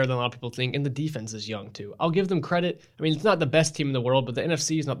line's better than a lot of people think, and the defense is young too. I'll give them credit. I mean, it's not the best team in the world, but the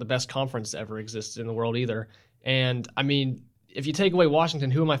NFC is not the best conference that ever existed in the world either. And I mean, if you take away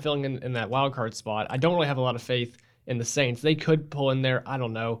Washington, who am I filling in that wild card spot? I don't really have a lot of faith in the Saints. They could pull in there. I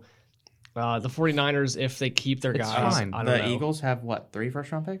don't know. The 49ers, if they keep their It's guys, fine. I don't The know. Eagles have what, 3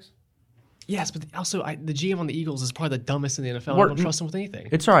 first-round picks? Yes, but also the GM on the Eagles is probably the dumbest in the NFL. I What- don't trust him with anything.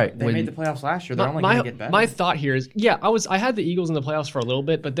 It's all right. They When- made the playoffs last year. They're only going to get better. My thought here is, yeah, I had the Eagles in the playoffs for a little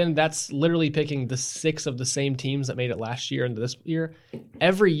bit, but then that's literally picking the 6 of the same teams that made it last year and this year.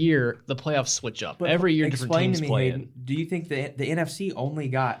 Every year the playoffs switch up. Every year different explain teams to me, play Hayden, in. do you think the NFC only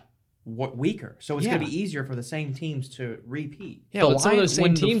got weaker? So it's going Yeah. to be easier for the same teams to repeat. Yeah, The but some of those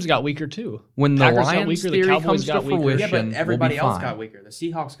Lions- same teams got weaker too. when the Packers got Lions weaker, the theory Cowboys comes to got weaker. fruition, Yeah, but everybody we'll be else fine. got weaker. The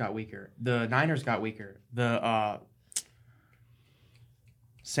Seahawks got weaker. The Niners got weaker. The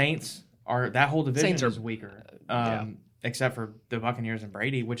Saints that whole division Saints are- is weaker. yeah. Except for the Buccaneers and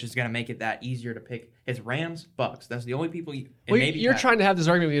Brady, which is going to make it that easier to pick. It's Rams, Bucks. That's the only people. And Well, maybe you're Packers. trying to have this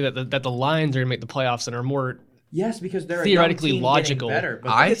argument with me that the Lions are going to make the playoffs and are more. Yes, because they're theoretically a young team logical. getting better.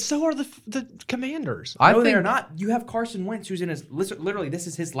 But I- So are the Commanders. I no, think they're not. You have Carson Wentz, who's in his literally. This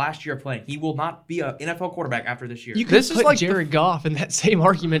is his last year playing. He will not be an NFL quarterback after this year. You could This is put like the- Jared Goff in that same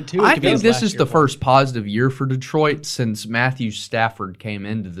argument too. It I could be think his this last is year the playing. first positive year for Detroit since Matthew Stafford came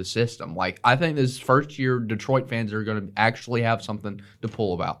into the system. Like, I think this first year, Detroit fans are going to actually have something to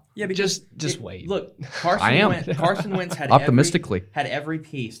pull about. Yeah, because Just wait. Look, Carson I am. Wentz had Optimistically. had every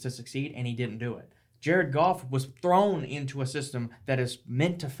piece to succeed, and he didn't do it. Jared Goff was thrown into a system that is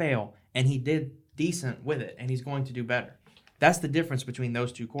meant to fail, and he did decent with it, and he's going to do better. That's the difference between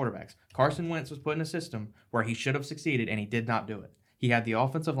those two quarterbacks. Carson Wentz was put in a system where he should have succeeded, and he did not do it. He had the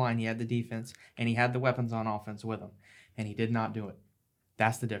offensive line, he had the defense, and he had the weapons on offense with him, and he did not do it.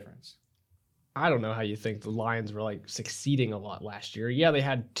 That's the difference. I don't know how you think the Lions were like succeeding a lot last year. Yeah,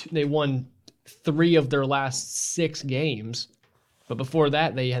 they won 3 of their last 6 games, but before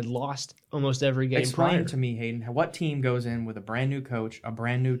that they had lost almost every game Explain prior. to me, Hayden, what team goes in with a brand new coach, a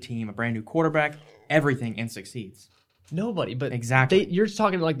brand new team, a brand new quarterback, everything, and succeeds? Nobody, but Exactly. you're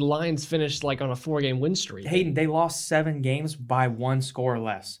talking like the Lions finished like on a 4-game win streak. Hayden, they lost 7 games by 1 score or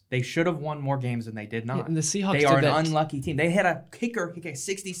less. They should have won more games than they did not. Yeah, and the Seahawks They are did an that. unlucky team. They had a kicker kick a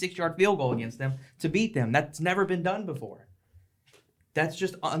 66-yard field goal against them to beat them. That's never been done before. That's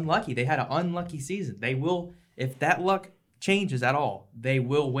just unlucky. They had an unlucky season. They will, if that luck changes at all, they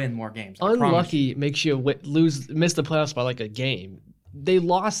will win more games. I promise you. Unlucky makes you miss the playoffs by like a game. They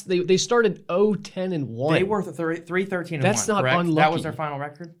lost. They started 0-10-1. They were 3-13-1. That's not correct? That unlucky. was their final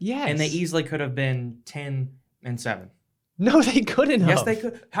record. Yes. And they easily could have been 10-7. No, they couldn't have. Yes, they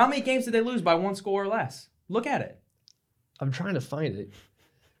could. How many games did they lose by 1 score or less? Look at it. I'm trying to find it.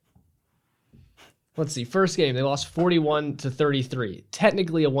 Let's see. First game, they lost 41-33.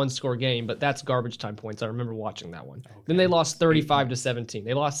 Technically a 1-score game, but that's garbage time points. I remember watching that one. Okay. Then they lost 35-17.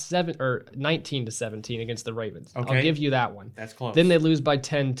 They lost 19-17 against the Ravens. Okay. I'll give you that one. That's close. Then they lose by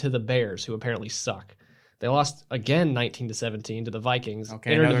 10 to the Bears, who apparently suck. They lost again 19-17 to the Vikings.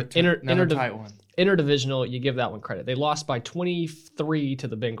 Okay, another tight one. Interdivisional, you give that one credit. They lost by 23 to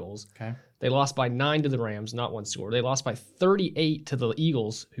the Bengals. Okay. They lost by 9 to the Rams, not 1 score. They lost by 38 to the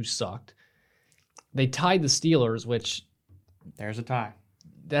Eagles, who sucked. They tied the Steelers, which there's a tie.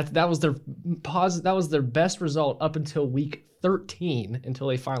 That was their best result up until week 13, until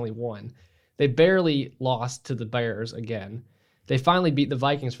they finally won. They barely lost to the Bears again. They finally beat the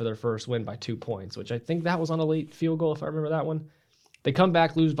Vikings for their first win by 2 points, which I think that was on a late field goal, if I remember that one. They come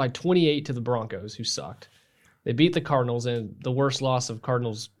back, lose by 28 to the Broncos, who sucked. They beat the Cardinals, and the worst loss of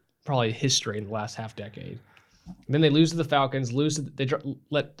Cardinals probably history in the last half decade. And then they lose to the Falcons, they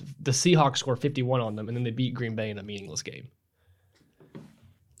let the Seahawks score 51 on them, and then they beat Green Bay in a meaningless game.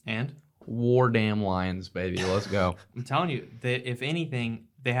 And? War damn Lions, baby. Let's go. I'm telling you, that if anything,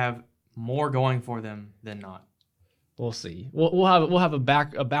 they have more going for them than not. We'll see. We'll have a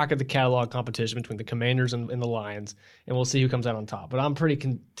back of the catalog competition between the Commanders and the Lions, and we'll see who comes out on top. But I'm pretty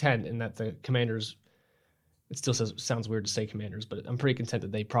content in that the Commanders. It still sounds weird to say Commanders, but I'm pretty content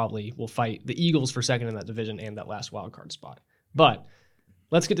that they probably will fight the Eagles for second in that division and that last wild card spot. But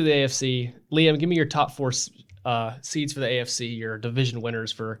let's get to the AFC. Liam, give me your top 4 seeds for the AFC, your division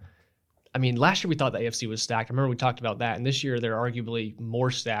winners for. I mean, last year we thought the AFC was stacked. I remember we talked about that, and this year they're arguably more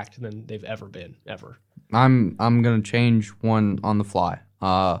stacked than they've ever been, ever. I'm gonna change one on the fly.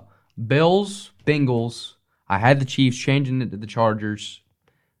 Bills, Bengals. I had the Chiefs, changing it to the Chargers,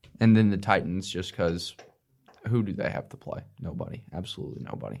 and then the Titans, just because. Who do they have to play? Nobody. Absolutely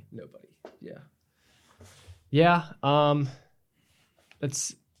nobody. Nobody. Yeah. Yeah. My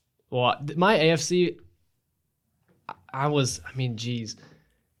AFC.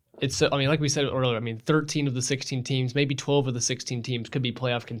 Like we said earlier, 13 of the 16 teams, maybe 12 of the 16 teams could be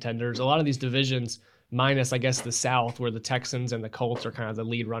playoff contenders. A lot of these divisions, minus, I guess, the South, where the Texans and the Colts are kind of the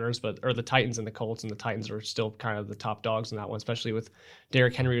lead runners, or the Titans and the Colts, and the Titans are still kind of the top dogs in that one, especially with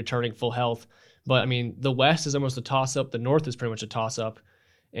Derrick Henry returning full health. But, the West is almost a toss-up. The North is pretty much a toss-up.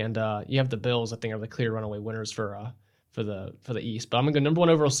 And you have the Bills, I think, are the clear runaway winners for the East. But I'm going to go number 1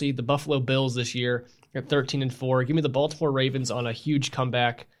 overall seed, the Buffalo Bills this year at 13-4. Give me the Baltimore Ravens on a huge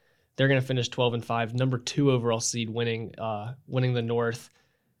comeback. They're going to finish 12-5. Number 2 overall seed winning the North.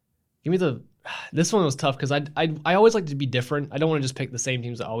 Give me this one was tough because I always like to be different. I don't want to just pick the same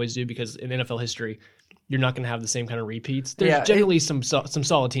teams I always do because in NFL history, you're not going to have the same kind of repeats. There's generally some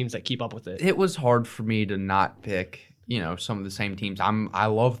solid teams that keep up with it. It was hard for me to not pick, some of the same teams. I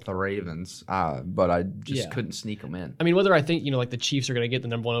love the Ravens, but I just couldn't sneak them in. Whether I think, like the Chiefs are going to get the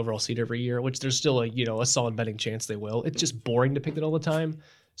number 1 overall seed every year, which there's still a solid betting chance they will. It's just boring to pick it all the time.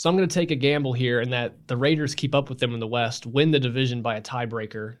 So I'm going to take a gamble here in that the Raiders keep up with them in the West, win the division by a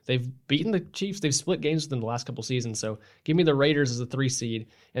tiebreaker. They've beaten the Chiefs. They've split games with them the last couple seasons. So give me the Raiders as the 3 seed,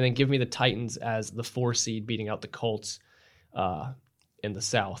 and then give me the Titans as the 4 seed, beating out the Colts in the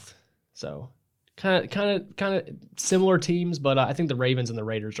South. So kind of similar teams, but I think the Ravens and the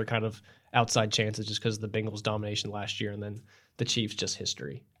Raiders are kind of outside chances just because of the Bengals' domination last year, and then the Chiefs just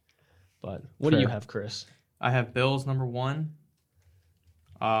history. But what do you have, Chris? I have Bills number 1.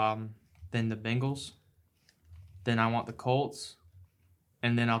 Then the Bengals. Then I want the Colts.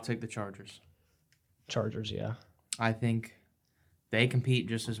 And then I'll take the Chargers. Chargers, yeah. I think they compete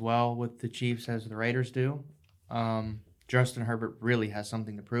just as well with the Chiefs as the Raiders do. Justin Herbert really has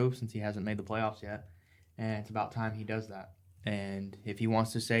something to prove since he hasn't made the playoffs yet, and it's about time he does that. And if he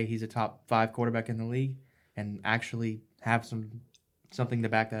wants to say he's a top 5 quarterback in the league and actually have something to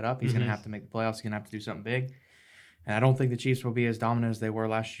back that up, he's going to have to make the playoffs. He's going to have to do something big. And I don't think the Chiefs will be as dominant as they were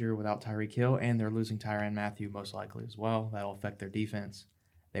last year without Tyreek Hill, and they're losing Tyrann Mathieu most likely as well. That'll affect their defense.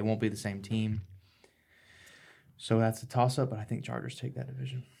 They won't be the same team. So that's a toss-up, but I think Chargers take that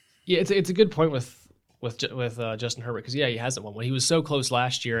division. Yeah, it's a good point with Justin Herbert because he hasn't won one. He was so close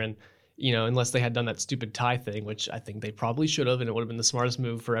last year, and unless they had done that stupid tie thing, which I think they probably should have, and it would have been the smartest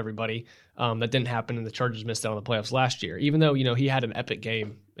move for everybody. That didn't happen, and the Chargers missed out on the playoffs last year. Even though he had an epic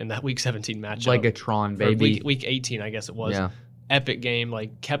game in that Week 17 matchup, Legatron, baby. Week 18, I guess it was. Yeah. Epic game,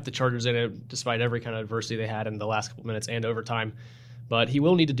 kept the Chargers in it despite every kind of adversity they had in the last couple minutes and overtime. But he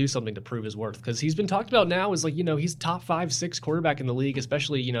will need to do something to prove his worth because he's been talked about now as he's top 5, 6 quarterback in the league,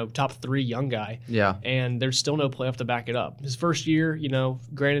 especially top 3 young guy. Yeah. And there's still no playoff to back it up. His first year,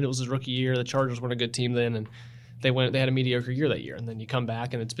 granted it was his rookie year. The Chargers weren't a good team then, and they had a mediocre year that year. And then you come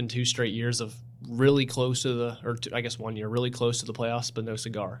back, and it's been 2 straight years of really close to I guess 1 year really close to the playoffs, but no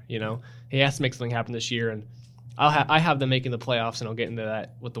cigar. He has to make something happen this year, and I have them making the playoffs, and I'll get into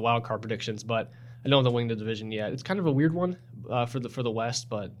that with the wild card predictions, but I don't have the wing the division yet. It's kind of a weird one for the West,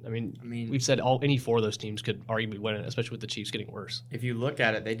 but I mean we've said any 4 of those teams could arguably win it, especially with the Chiefs getting worse. If you look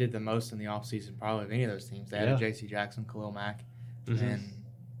at it, they did the most in the offseason probably of any of those teams. They had J.C. Jackson, Khalil Mack, and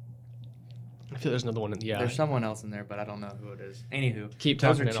I feel there's another one. There's someone else in there, but I don't know who it is. Anywho, keep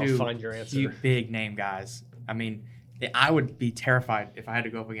talking and I'll find your answer. 2 big name guys. I mean, I would be terrified if I had to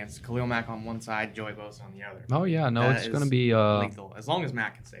go up against Khalil Mack on one side, Joey Bosa on the other. Oh yeah, no, it's going to be lethal as long as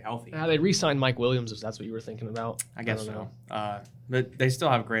Mack can stay healthy. They re-signed Mike Williams if that's what you were thinking about. I guess so. But they still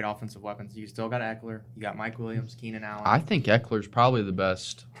have great offensive weapons. You still got Eckler, you got Mike Williams, Keenan Allen. I think Eckler's probably the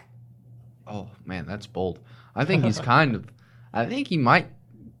best. Oh man, that's bold. I think he's I think he might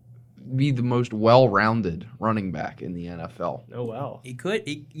be the most well-rounded running back in the NFL. Oh wow, he could.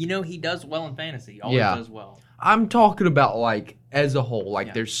 He does well in fantasy. He always does well. I'm talking about as a whole.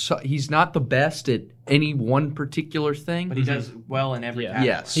 He's not the best at any one particular thing, but he does well in every category.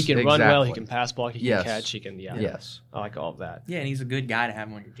 Yes, he can run well. He can pass block. He can catch. He can. Yeah. Yes, I like all of that. Yeah, and he's a good guy to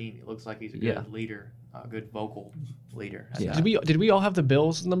have on your team. He looks like he's a good leader, a good vocal leader. Yeah. Did we all have the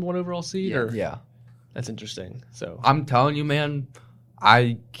Bills number 1 overall seed? Yeah. That's interesting. So I'm telling you, man.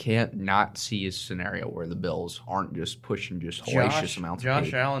 I can't not see a scenario where the Bills aren't just pushing hellacious amounts of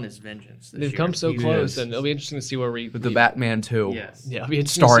Josh Allen is vengeance. They've come so close, and it'll be interesting to see where we... With the Batman 2. Yes. Yeah, it'll be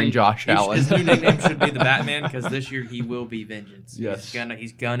interesting starring Josh Allen. His new nickname should be the Batman because this year he will be vengeance. Yes.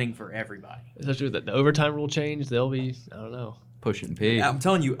 He's gunning for everybody. Especially with the overtime rule change, they'll be, I don't know. Pushing P. I'm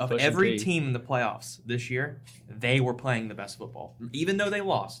telling you, of every team in the playoffs this year, they were playing the best football. Even though they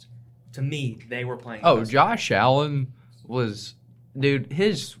lost, to me, they were playing the best Josh Allen was... Dude,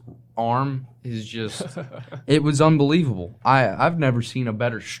 his arm is just... it was unbelievable. I've never seen a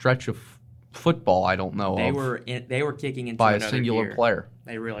better stretch of football, I don't know They were kicking into by a another singular gear. player.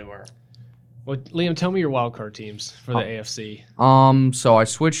 They really were. Well, Liam, tell me your wild card teams for the AFC. So I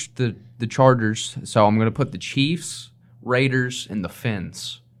switched the Chargers, so I'm going to put the Chiefs, Raiders, and the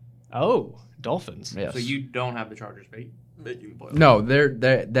Fins. Oh, Dolphins. Yes. So you don't have the Chargers, but you can play them. No,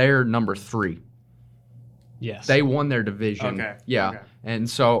 they're number 3. Yes. They won their division. Okay. Yeah. Okay. And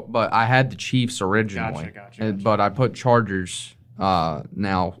so, but I had the Chiefs originally. Gotcha. But I put Chargers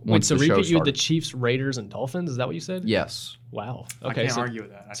now. Wait, so the show repeat, you had the started. Chiefs, Raiders, and Dolphins? Is that what you said? Yes. Wow. I Okay. can't argue with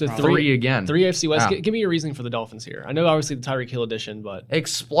that. So Three again. 3 AFC West. Yeah. Give me your reasoning for the Dolphins here. I know obviously the Tyreek Hill edition, but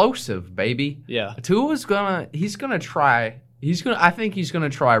Explosive, baby. yeah. Tua's I think he's gonna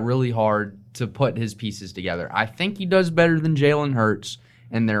try really hard to put his pieces together. I think he does better than Jalen Hurts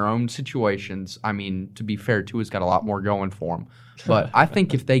in their own situations. I mean, to be fair, Tua's got a lot more going for him. But I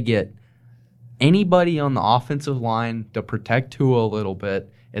think if they get anybody on the offensive line to protect Tua a little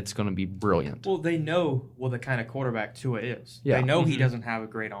bit, it's going to be brilliant. Well, they know the kind of quarterback Tua is. Yeah. They know he doesn't have a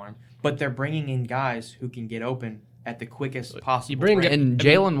great arm, but they're bringing in guys who can get open at the quickest possible. And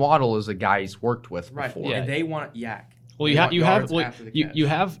Jalen Waddle is a guy he's worked with right. before. Yeah. And they want Yak. Well, They want yards after the catch. you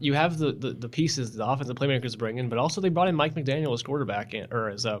have the pieces the offensive playmakers bring in, but also they brought in Mike McDaniel as quarterback or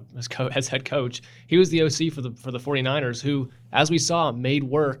as head coach. He was the OC for the 49ers, who, as we saw, made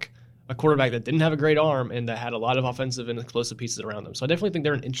work a quarterback that didn't have a great arm and that had a lot of offensive and explosive pieces around them. So I definitely think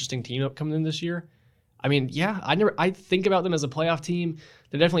they're an interesting team coming in this year. I mean, yeah, I think about them as a playoff team.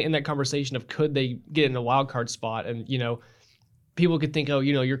 They're definitely in that conversation of could they get in a wild card spot, and people could think, oh,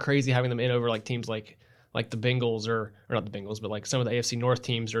 you're crazy having them in over like teams like like the Bengals or not the Bengals, but like some of the AFC North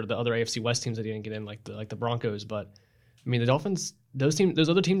teams or the other AFC West teams that didn't get in, like the Broncos. But I mean, the Dolphins, those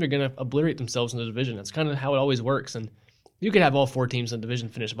other teams are going to obliterate themselves in the division. That's kind of how it always works. And you could have all 4 teams in the division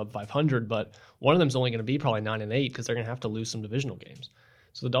finish above 500, but one of them's only going to be probably 9-8 because they're going to have to lose some divisional games.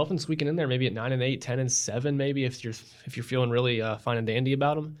 So the Dolphins squeaking in there maybe at 9-8, 10-7, maybe if you're feeling really fine and dandy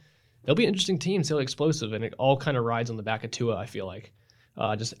about them. They'll be an interesting team, still explosive, and it all kind of rides on the back of Tua, I feel like.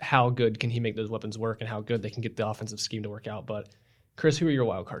 Just how good can he make those weapons work and how good they can get the offensive scheme to work out. But, Chris, who are your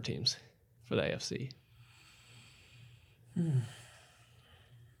wild card teams for the AFC?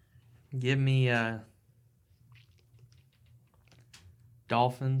 Give me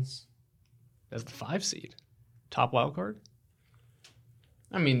Dolphins. As the 5 seed. Top wild card?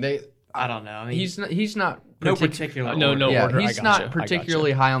 I mean, I don't know. I mean, he's not no particular. No order. order. He's not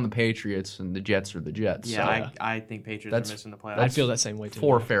particularly high on the Patriots, and the Jets are the Jets. Yeah, so I think Patriots That's- are missing the playoffs. I feel that same way, too.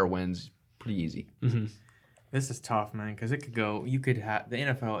 4 fair wins, pretty easy. Mm-hmm. This is tough, man, because it could go. You could have the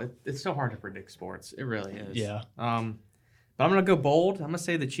NFL. It's so hard to predict sports. It really is. Yeah. But I'm gonna go bold. I'm gonna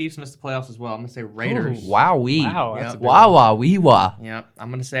say the Chiefs miss the playoffs as well. I'm gonna say Raiders. Wowee. Wow. Yeah. That's a big Wow, one. wow, wee wah. Yeah. I'm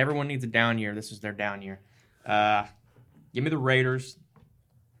gonna say everyone needs a down year. This is their down year. Give me the Raiders.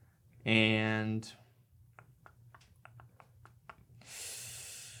 And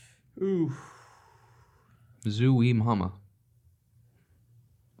Zooey mama.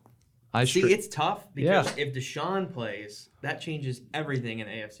 see, it's tough because if Deshaun plays, that changes everything in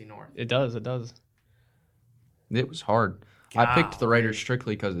the AFC North. It does. It does. It was hard. I picked the Raiders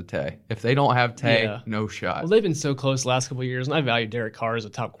strictly because of Tay. If they don't have Tay, Yeah. no shot. Well, they've been so close the last couple of years, and I value Derek Carr as a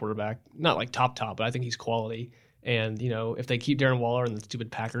top quarterback. Not like top, but I think he's quality. And, if they keep Darren Waller and the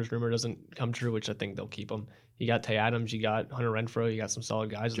stupid Packers rumor doesn't come true, which I think they'll keep him. You got Tay Adams, you got Hunter Renfrow, you got some solid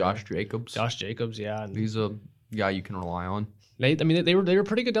guys. Josh Jacobs. Yeah. And He's a guy you can rely on. they were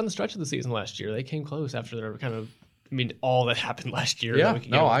pretty good down the stretch of the season last year. They came close after their kind of, all that happened last year. Yeah, that we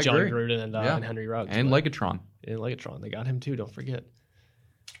could no, get with I John agree. Gruden and Henry Ruggs. And but- Legatron. And Legatron. They got him too, don't forget.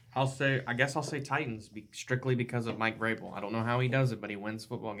 I guess I'll say Titans strictly because of Mike Vrabel. I don't know how he does it, but he wins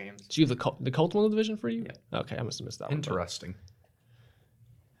football games. Do you have the Colts won the division for you? Yeah. Okay, I must have missed that one. Interesting.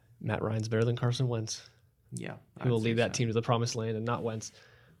 but Matt Ryan's better than Carson Wentz. Yeah, He will lead that team to the promised land and not Wentz.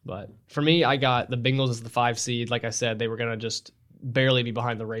 But for me, I got the Bengals as the 5 seed. Like I said, they were going to just barely be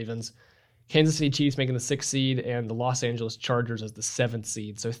behind the Ravens. Kansas City Chiefs making the 6th seed and the Los Angeles Chargers as the 7th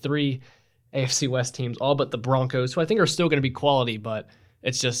seed. So 3 AFC West teams, all but the Broncos, who I think are still going to be quality, but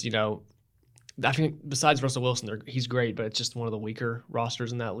it's just, I think besides Russell Wilson, he's great, but it's just one of the weaker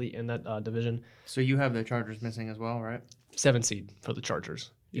rosters in that division. So you have the Chargers missing as well, right? 7th seed for the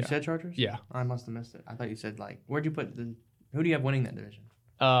Chargers. You said Chargers? Yeah. I must have missed it. I thought you said where'd you put who do you have winning that division?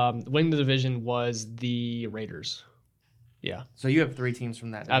 Winning the division was the Raiders. Yeah. So you have 3 teams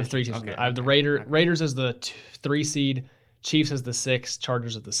from that division. I have 3 teams. Okay, I have the okay. Raiders as the 3 seed, Chiefs as the 6,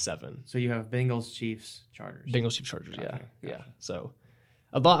 Chargers as the 7. So you have Bengals, Chiefs, Chargers. Bengals, Chiefs, Chargers. Gotcha. Yeah. So,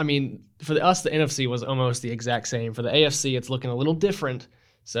 for us, the NFC was almost the exact same. For the AFC, it's looking a little different.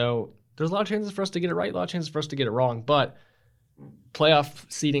 So there's a lot of chances for us to get it right, a lot of chances for us to get it wrong. But playoff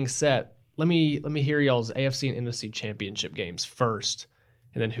seeding set. Let me hear y'all's AFC and NFC championship games first,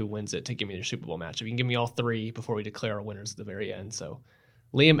 and then who wins it to give me your Super Bowl matchup. You can give me all 3 before we declare our winners at the very end. So,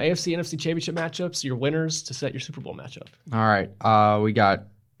 Liam, AFC, NFC championship matchups, your winners to set your Super Bowl matchup. All right. We got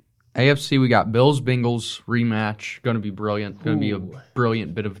AFC. We got Bills Bengals rematch. Going to be brilliant. Going to be a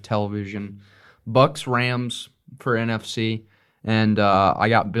brilliant bit of television. Bucks Rams for NFC, and I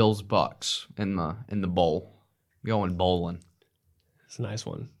got Bills Bucks in the bowl. Going bowling. It's a nice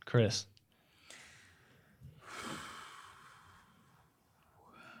one, Chris.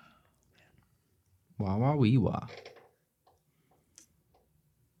 Wah wah wee wah.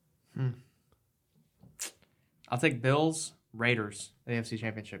 I'll take Bills, Raiders, AFC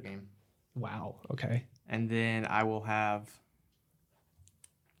Championship game. Wow. Okay. And then I will have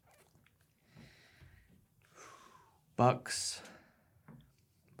Bucks,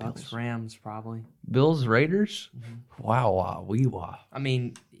 Bills. Rams, probably. Bills Raiders. Wow wah wee wah. I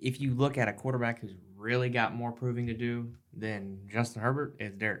mean, if you look at a quarterback who's really got more proving to do than Justin Herbert,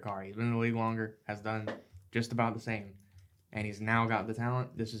 it's Derek Carr. He's been in the league longer, has done just about the same, and he's now got the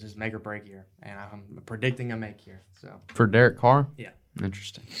talent. This is his make or break year, and I'm predicting a make here. So For Derek Carr. Yeah.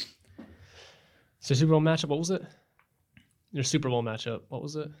 Interesting. So Super Bowl matchup, what was it? Your Super Bowl matchup, what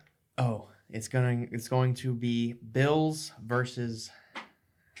was it? it's going to be Bills versus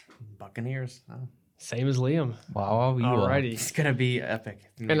Buccaneers. Oh. Same as Liam. Wow wah wee wah. Alrighty. It's gonna be epic.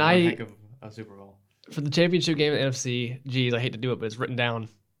 It's gonna And be I- one heck of a Super Bowl. For the championship game at NFC, geez, I hate to do it, but it's written down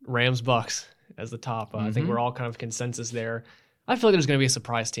Rams Bucks as the top. I think we're all kind of consensus there. I feel like there's going to be a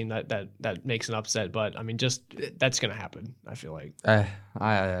surprise team that makes an upset, but I mean, just that's going to happen. I feel like.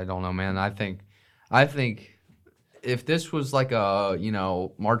 I don't know, man. I think if this was like a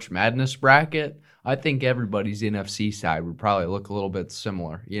March Madness bracket, I think everybody's NFC side would probably look a little bit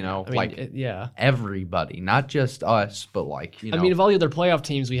similar. I mean, everybody, not just us, but like I mean, of all the other playoff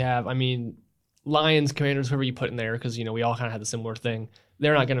teams we have, I mean, Lions, Commanders, whoever you put in there, because we all kind of had the similar thing.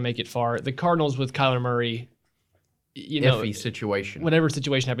 They're not going to make it far. The Cardinals with Kyler Murray, iffy situation. Whatever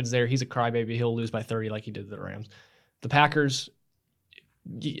situation happens there, he's a crybaby. He'll lose by 30 like he did to the Rams. The Packers,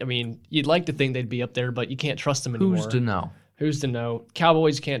 I mean, you'd like to think they'd be up there, but you can't trust them anymore. Who's to know? Who's to know?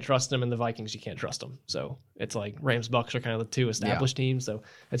 Cowboys can't trust them, and the Vikings, you can't trust them. So it's like Rams, Bucks are kind of the two established teams, so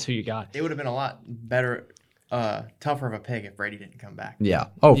that's who you got. It would have been a lot better, tougher of a pick if Brady didn't come back. Yeah.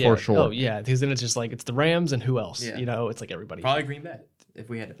 Oh, for sure. Oh, yeah, because then it's just like it's the Rams and who else? Yeah. It's like everybody. Probably Green Bay if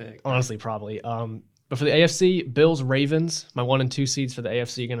we had to pick. Honestly, probably. But for the AFC, Bills, Ravens, my 1 and 2 seeds for the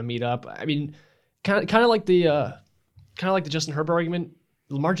AFC are going to meet up. I mean, kind of like the Justin Herbert argument.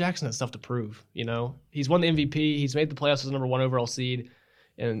 Lamar Jackson has stuff to prove. He's won the MVP. He's made the playoffs as the number 1 overall seed,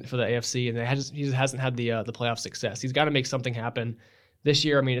 and for the AFC, and he just hasn't had the playoff success. He's got to make something happen this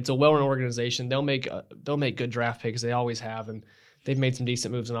year. I mean, it's a well-run organization. They'll make good draft picks. They always have, and they've made some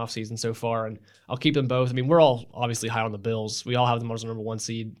decent moves in offseason so far. And I'll keep them both. I mean, we're all obviously high on the Bills. We all have them as the number 1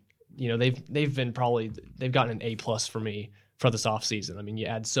 seed. They've gotten an A+ for me for this offseason. I mean, you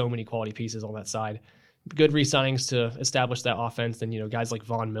add so many quality pieces on that side. Good re-signings to establish that offense. Then, guys like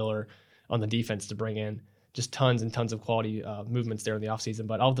Von Miller on the defense to bring in just tons and tons of quality movements there in the offseason.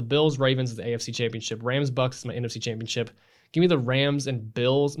 But all the Bills, Ravens is the AFC Championship. Rams, Bucks is my NFC Championship. Give me the Rams and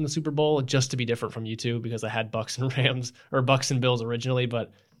Bills in the Super Bowl just to be different from you two because I had Bucks and Rams or Bucks and Bills originally,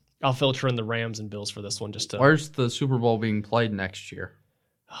 but I'll filter in the Rams and Bills for this one just to. Where's the Super Bowl being played next year?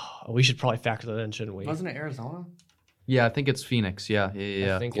 We should probably factor that in, shouldn't we? Wasn't it Arizona? Yeah, I think it's Phoenix. Yeah.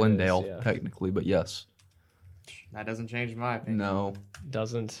 I think Glendale, it is, yeah. technically, but yes. That doesn't change my opinion. No.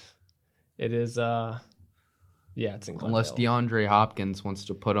 Doesn't. It is, it's in Glendale. Unless DeAndre Hopkins wants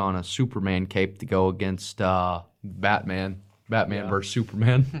to put on a Superman cape to go against Batman. Batman versus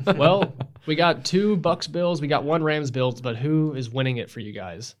Superman. Well, we got 2 Bucks Bills. We got 1 Rams Bills, but who is winning it for you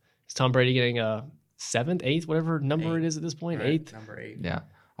guys? Is Tom Brady getting a 7th, 8th, whatever number it is at this point? Right, 8th? Number 8. Yeah.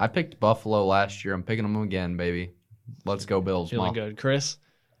 I picked Buffalo last year. I'm picking them again, baby. Let's go Bills, Feeling Mom. good. Chris?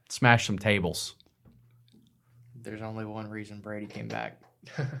 Smash some tables. There's only one reason Brady came back.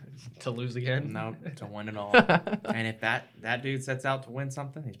 To lose again? No, to win it all. And if that dude sets out to win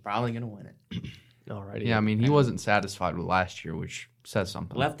something, he's probably going to win it. Alrighty. Yeah, I mean, he wasn't satisfied with last year, which says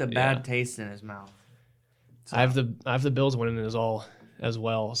something. Left a bad taste in his mouth. So. I have the Bills winning it as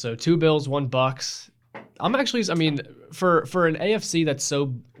well. So 2 Bills, 1 Bucks. I'm actually, I mean, for an AFC that's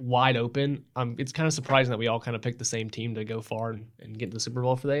so wide open, it's kind of surprising that we all kind of picked the same team to go far and get to the Super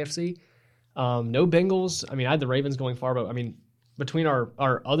Bowl for the AFC. No Bengals. I mean, I had the Ravens going far, but I mean, between our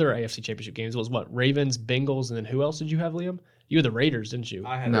other AFC Championship games, it was what? Ravens, Bengals, and then who else did you have, Liam? You had the Raiders, didn't you?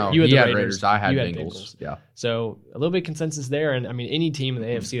 I had you he had had the Raiders. I had You Bengals. Yeah. So a little bit of consensus there, and I mean, any team in the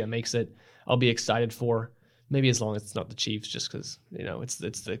AFC that makes it, I'll be excited for. Maybe as long as it's not the Chiefs, just because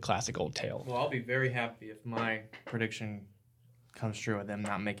it's the classic old tale. Well, I'll be very happy if my prediction comes true of them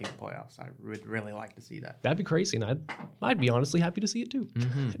not making the playoffs. I would really like to see that. That'd be crazy, and I'd be honestly happy to see it too.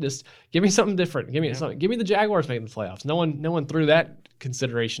 Mm-hmm. Just give me something different. Give me something. Give me the Jaguars making the playoffs. No one threw that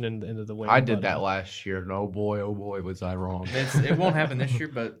consideration into the win. I did that last year, and oh boy, was I wrong. It won't happen this year,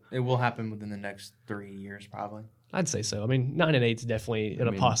 but it will happen within the next 3 years probably. I'd say so. I mean, 9-8 is definitely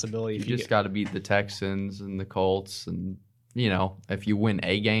a possibility. You just got to beat the Texans and the Colts, and if you win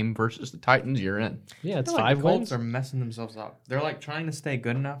a game versus the Titans, you're in. Yeah, it's 5 the wins. Colts are messing themselves up. They're like trying to stay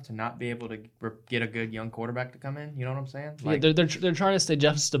good enough to not be able to get a good young quarterback to come in. You know what I'm saying? Like, they're trying to stay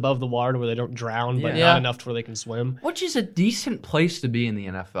just above the water where they don't drown, but Yeah. not enough to where they can swim. Which is a decent place to be in the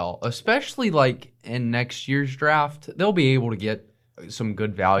NFL, especially like in next year's draft. They'll be able to get some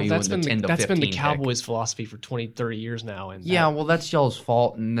good value in the 10 to 15 That's been the pick. Cowboys' philosophy for 20, 30 years now. And Well, that's y'all's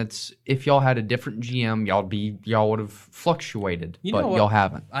fault, and that's if y'all had a different GM, y'all would have fluctuated, You but know what? y'all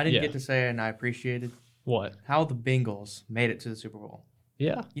haven't. I didn't Yeah. get to say, and I appreciated what? how the Bengals made it to the Super Bowl.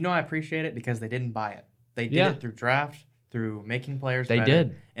 Yeah. You know, I appreciate it because they didn't buy it. They did Yeah. it through draft, through making players They better,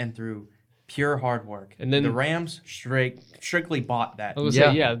 did. and through pure hard work. And then- the Rams strictly bought that. I was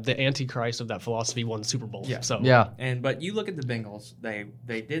gonna say, the Antichrist of that philosophy won the Super Bowl. Yeah. So Yeah, But you look at the Bengals;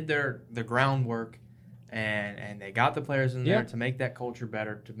 they did the groundwork, and they got the players in there Yeah. to make that culture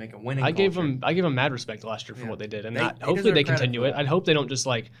better, to make a winning. I gave culture. them mad respect last year for Yeah. what they did, and They hopefully deserve they credit continue for it. that. I'd hope they don't just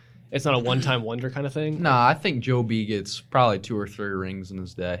it's not a one-time wonder kind of thing. nah, I think Joe B gets probably 2 or 3 rings in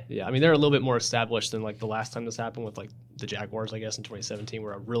his day. Yeah, I mean they're a little bit more established than the last time this happened with the Jaguars, I guess, in 2017,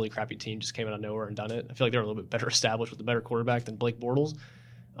 where a really crappy team just came out of nowhere and done it. I feel like they're a little bit better established with a better quarterback than Blake Bortles.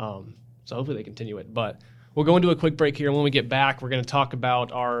 So hopefully they continue it. But we'll go into a quick break here. And when we get back, we're going to talk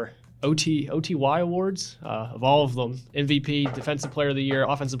about our OTY awards of all of them: MVP, Defensive Player of the Year,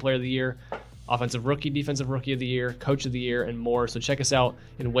 Offensive Player of the Year, Offensive Rookie, Defensive Rookie of the Year, Coach of the Year, and more. So check us out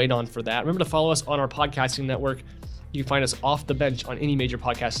and wait on for that. Remember to follow us on our podcasting network. You can find us off the bench on any major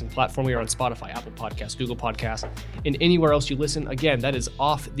podcasting platform. We are on Spotify, Apple Podcasts, Google Podcasts, and anywhere else you listen. Again, that is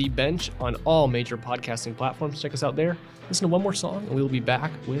Off the Bench on all major podcasting platforms. Check us out there. Listen to one more song, and we will be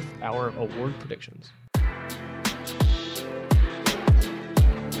back with our award predictions.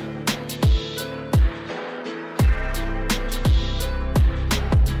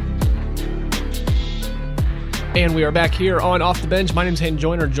 And we are back here on Off the Bench. My name is Hayden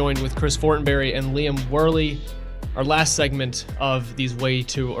Joyner, joined with Chris Fortenberry and Liam Worley. Our last segment of these way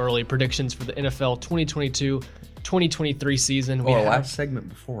too early predictions for the NFL 2022-2023 season. Our last segment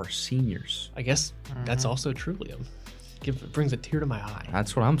before seniors. I guess that's also true, Liam. It brings a tear to my eye.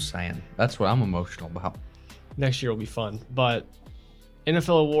 That's what I'm saying. That's what I'm emotional about. Next year will be fun. But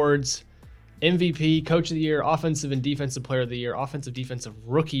NFL awards, MVP, Coach of the Year, Offensive and Defensive Player of the Year, Offensive Defensive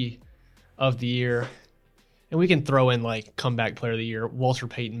Rookie of the Year. And we can throw in like Comeback Player of the Year, Walter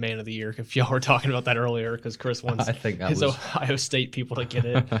Payton Man of the Year, if y'all were talking about that earlier, because Chris wants his Ohio State people to get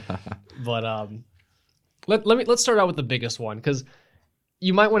it. But let's start out with the biggest one, because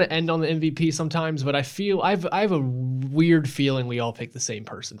you might want to end on the MVP sometimes, but I have a weird feeling we all pick the same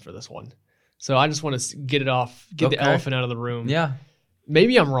person for this one. So I just want to get it off, the elephant out of the room. Yeah.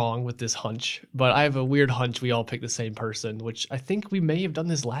 Maybe I'm wrong with this hunch, but I have a weird hunch we all pick the same person, which I think we may have done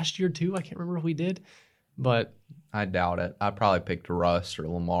this last year too. I can't remember if we did. But I doubt it. I probably picked Russ or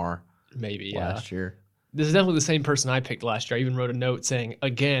Lamar. Maybe last year. This is definitely the same person I picked last year. I even wrote a note saying,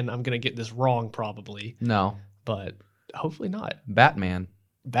 again, I'm going to get this wrong probably. No. But hopefully not. Batman.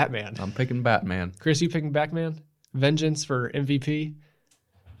 I'm picking Batman. Chris, you picking Batman? Vengeance for MVP?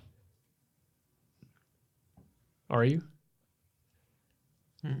 Are you?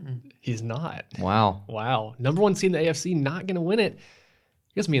 Mm-mm. He's not. Wow. Number one seed in the AFC, not going to win it.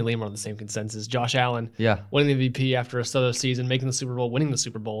 I guess me and Liam are on the same consensus. Josh Allen winning the MVP after a stellar season, making the Super Bowl, winning the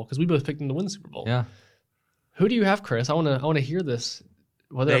Super Bowl, because we both picked him to win the Super Bowl. Yeah. Who do you have, Chris? I want to hear this.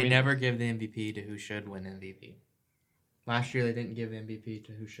 They never give the MVP to who should win MVP. Last year they didn't give the MVP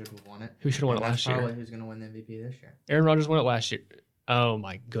to who should have won it. Who should have won it last year? Probably who's going to win the MVP this year. Aaron Rodgers won it last year. Oh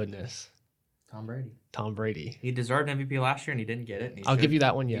my goodness. Tom Brady. He He deserved an MVP last year and he didn't get it. I'll give you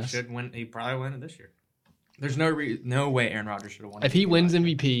that one. Yes. He should win. He probably win it this year. There's no way Aaron Rodgers should have won. If he wins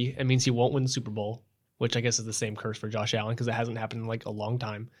MVP, it means he won't win the Super Bowl, which I guess is the same curse for Josh Allen because it hasn't happened in like a long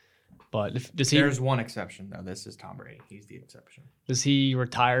time. But there's one exception though. This is Tom Brady. He's the exception. Does he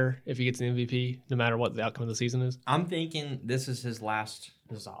retire if he gets an MVP, no matter what the outcome of the season is? I'm thinking this is his last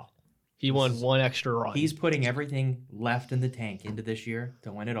resolve. He won one extra run. He's putting everything left in the tank into this year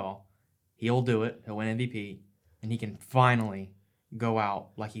to win it all. He'll do it. He'll win MVP, and he can finally go out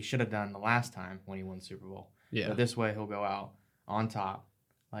like he should have done the last time when he won the Super Bowl. Yeah. But this way he'll go out on top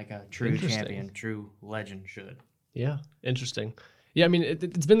like a true champion, true legend should. Yeah, interesting. Yeah, I mean,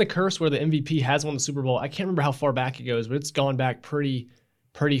 it's been the curse where the MVP has won the Super Bowl. I can't remember how far back it goes, but it's gone back pretty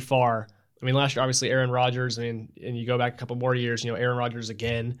far. I mean, last year, obviously, Aaron Rodgers, and you go back a couple more years, Aaron Rodgers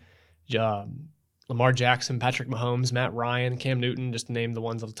again, Lamar Jackson, Patrick Mahomes, Matt Ryan, Cam Newton, just to name the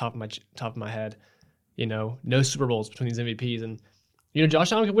ones off the top of my head. No Super Bowls between these MVPs. And,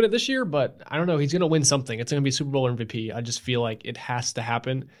 Josh Allen could win it this year, but I don't know. He's going to win something. It's going to be Super Bowl or MVP. I just feel like it has to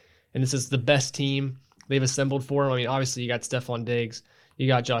happen. And this is the best team they've assembled for him. I mean, obviously, you got Stephon Diggs. You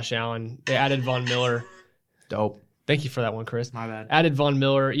got Josh Allen. They added Von Miller. Dope. Thank you for that one, Chris. My bad. Added Von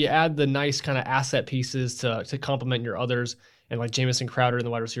Miller. You add the nice kind of asset pieces to complement your others, and like Jamison Crowder in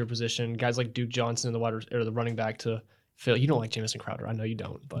the wide receiver position, guys like Duke Johnson in the running back to fill. You don't like Jamison Crowder. I know you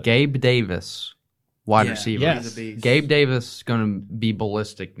don't. But Gabe Davis. Wide receiver. Yes. Gabe Davis is going to be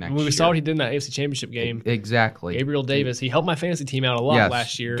ballistic next year. We saw what he did in that AFC Championship game. Exactly. Gabriel Davis. He helped my fantasy team out a lot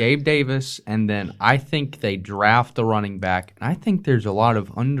last year. Gabe Davis, and then I think they draft the running back. And I think there's a lot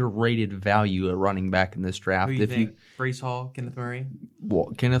of underrated value at running back in this draft. Who do you think? Breece Hall, Kenneth Murray?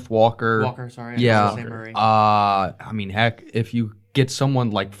 Kenneth Walker. Yeah. Murray. I mean, heck, if you get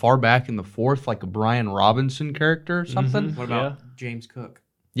someone like far back in the fourth, like a Brian Robinson character or something. Mm-hmm. What about James Cook?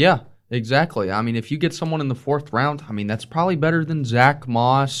 Yeah. Exactly. I mean, if you get someone in the fourth round, I mean, that's probably better than Zach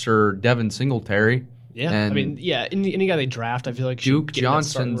Moss or Devin Singletary. Yeah. And I mean, yeah, any guy they draft, I feel like Duke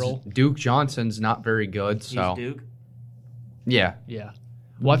Johnson's not very good. So He's Duke? Yeah. Yeah.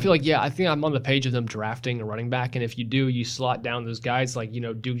 Well, I think I'm on the page of them drafting a running back, and if you do, you slot down those guys like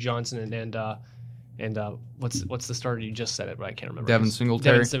Duke Johnson And what's the starter? You just said it, but I can't remember. Devin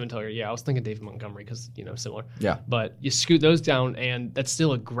Singletary. Devin Singletary. Yeah, I was thinking David Montgomery because similar. Yeah. But you scoot those down, and that's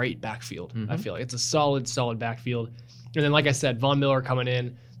still a great backfield. I feel like it's a solid backfield. And then, like I said, Von Miller coming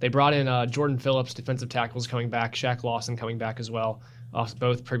in. They brought in Jordan Phillips, defensive tackles coming back. Shaq Lawson coming back as well.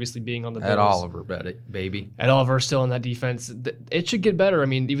 Both previously being on the Bills. Ed Oliver, baby. Ed Oliver still in that defense. It should get better. I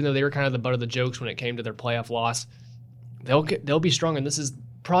mean, even though they were kind of the butt of the jokes when it came to their playoff loss, they'll be strong. And this is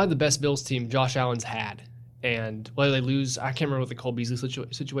probably the best Bills team Josh Allen's had. And whether they lose, I can't remember what the Cole Beasley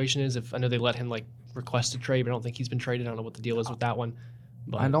situation is. If I know they let him request a trade, but I don't think he's been traded. I don't know what the deal is with that one.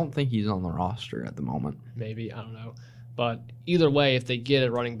 But I don't think he's on the roster at the moment. maybe, I don't know. But either way, if they get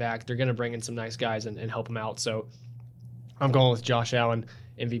a running back, they're going to bring in some nice guys and help him out. So I'm going with Josh Allen,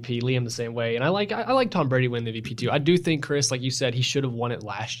 MVP. Liam the same way. And I like Tom Brady winning the MVP too. I do think, Chris, like you said, he should have won it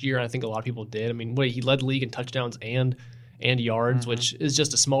last year. And I think a lot of people did. I mean, he led the league in touchdowns and yards, which is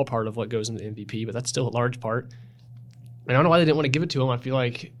just a small part of what goes into MVP, but that's still a large part. And I don't know why they didn't want to give it to him. I feel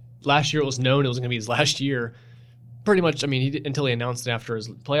like last year it was known it was going to be his last year. Pretty much, I mean, until he announced it after his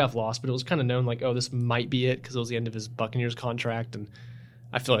playoff loss, but it was kind of known like, oh, this might be it because it was the end of his Buccaneers contract. And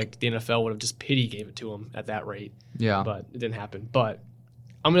I feel like the NFL would have just gave it to him at that rate. Yeah. But it didn't happen. But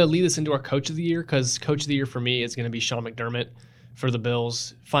I'm going to lead this into our Coach of the Year because Coach of the Year for me is going to be Sean McDermott for the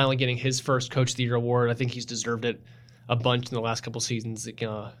Bills. Finally getting his first Coach of the Year award. I think he's deserved it a bunch in the last couple seasons.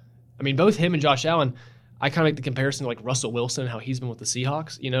 I mean, both him and Josh Allen, I kind of make the comparison to like Russell Wilson, how he's been with the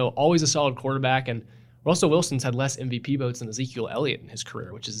Seahawks. Always a solid quarterback, and Russell Wilson's had less MVP votes than Ezekiel Elliott in his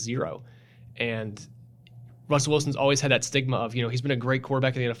career, which is 0. And Russell Wilson's always had that stigma of, he's been a great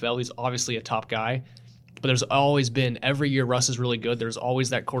quarterback in the NFL. He's obviously a top guy, but there's always been, every year Russ is really good. There's always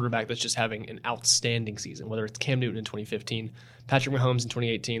that quarterback that's just having an outstanding season, whether it's Cam Newton in 2015, Patrick Mahomes in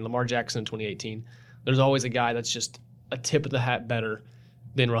 2018, Lamar Jackson in 2018. There's always a guy that's just a tip of the hat better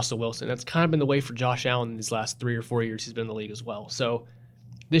than Russell Wilson. That's kind of been the way for Josh Allen in these last 3 or 4 years he's been in the league as well. So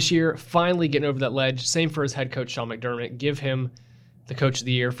this year, finally getting over that ledge. Same for his head coach, Sean McDermott. Give him the Coach of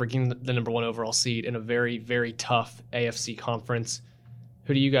the Year for getting the number 1 overall seed in a very, very tough AFC conference.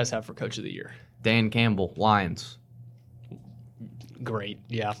 Who do you guys have for Coach of the Year? Dan Campbell, Lions. Great,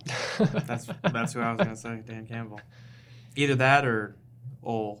 yeah. That's who I was going to say, Dan Campbell. Either that or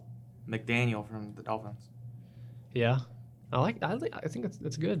McDaniel from the Dolphins. Yeah, I think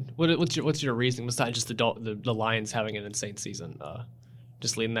that's good. What's your reasoning besides just the Lions having an insane season?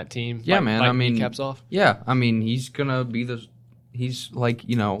 Just leading that team. Yeah, man. I mean, caps off. Yeah, I mean, he's gonna be he's like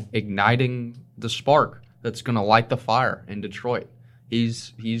igniting the spark that's gonna light the fire in Detroit.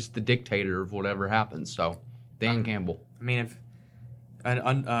 He's the dictator of whatever happens. So Dan Campbell. I mean, if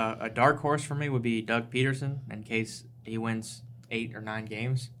a dark horse for me would be Doug Peterson in case he wins 8 or 9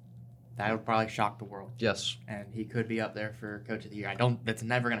 games. That would probably shock the world. Yes. And he could be up there for Coach of the Year. That's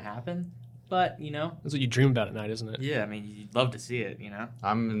never going to happen, but, That's what you dream about at night, isn't it? Yeah, I mean, you'd love to see it,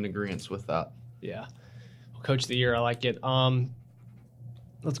 I'm in agreement with that. Yeah. Well, Coach of the Year, I like it.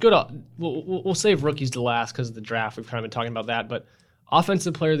 Let's go to we'll save rookies to last because of the draft. We've kind of been talking about that, but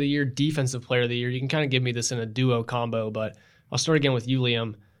Offensive Player of the Year, Defensive Player of the Year. You can kind of give me this in a duo combo, but I'll start again with you,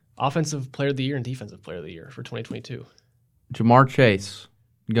 Liam. Offensive Player of the Year and Defensive Player of the Year for 2022. Jamar Chase,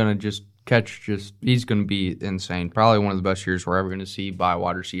 gonna he's gonna be insane. Probably one of the best years we're ever gonna see by a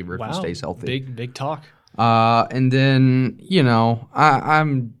wide receiver if he stays healthy. Big talk. And then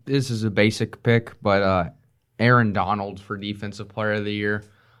this is a basic pick, but Aaron Donald for Defensive Player of the Year.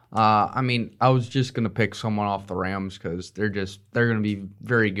 I mean, I was just gonna pick someone off the Rams because they're gonna be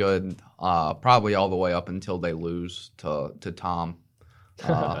very good, probably all the way up until they lose to Tom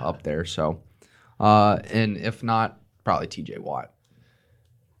up there. So, and if not, probably T.J. Watt.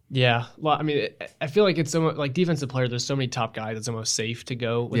 Yeah, well, I mean, I feel like it's so like defensive player. There's so many top guys. It's almost safe to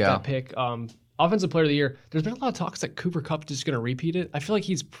go with that pick. Offensive Player of the Year. There's been a lot of talks that Cooper Kupp is just going to repeat it. I feel like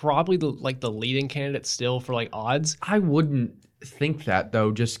he's probably the leading candidate still for odds. I wouldn't think that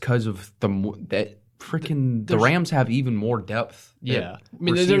though, just because of the Rams have even more depth. Yeah, I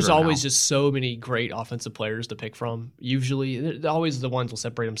mean, there's always just so many great offensive players to pick from. Usually, they're always the ones will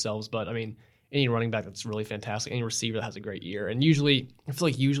separate themselves. But I mean, any running back that's really fantastic, any receiver that has a great year, and usually, I feel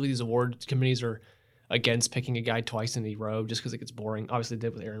like these award committees are against picking a guy twice in a row just because it gets boring. Obviously, they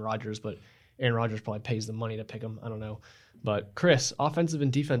did with Aaron Rodgers, but Aaron Rodgers probably pays the money to pick him. I don't know. But Chris, Offensive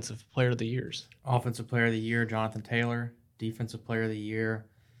and Defensive Player of the Years. Offensive Player of the Year, Jonathan Taylor. Defensive Player of the Year,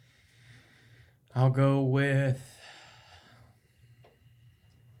 I'll go with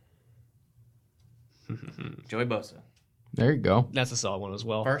Joey Bosa. There you go. That's a solid one as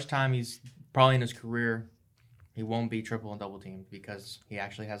well. First time he's probably in his career, he won't be triple and double teamed because he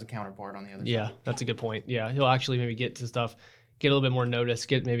actually has a counterpart on the other side. Yeah, that's a good point. Yeah, he'll actually maybe get to stuff. get a little bit more notice.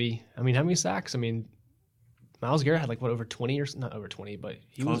 Get maybe, I mean, how many sacks? I mean, Myles Garrett had like over 20 or not over 20, but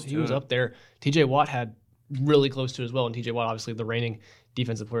he was up there. T.J. Watt had really close to it as well, and T.J. Watt obviously the reigning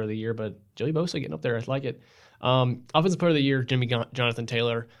defensive player of the year, but Joey Bosa getting up there, I like it. Offensive player of the year, Jonathan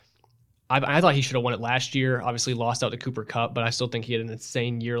Taylor. I thought he should have won it last year. Obviously lost out to Cooper Kupp, but I still think he had an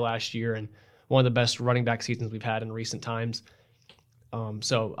insane year last year and one of the best running back seasons we've had in recent times.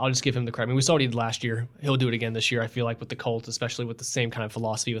 So I'll just give him the credit. I mean, we saw what he did last year. He'll do it again this year, I feel like, with the Colts, especially with the same kind of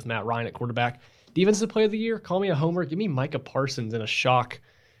philosophy with Matt Ryan at quarterback. Defensive player of the year, call me a homer. Give me Micah Parsons in a shock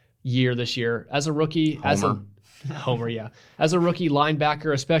year this year. As a rookie, Homer, yeah. As a rookie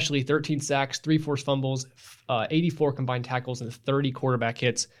linebacker, especially 13 sacks, 3 forced fumbles, 84 combined tackles, and 30 quarterback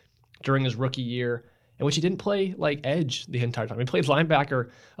hits during his rookie year, in which he didn't play like edge the entire time. He played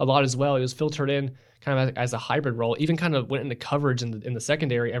linebacker a lot as well. He was filtered in kind of as a hybrid role, even kind of went into coverage in the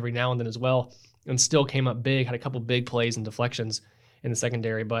secondary every now and then as well, and still came up big, had a couple big plays and deflections in the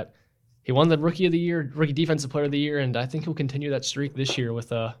secondary. But he won the rookie defensive player of the year, and I think he'll continue that streak this year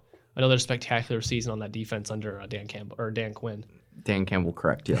with another spectacular season on that defense under Dan Quinn. Dan Campbell,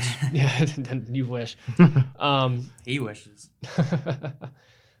 correct, yes. Yeah, you wish. He wishes.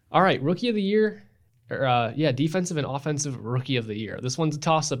 All right, rookie of the year. Defensive and offensive rookie of the year. This one's a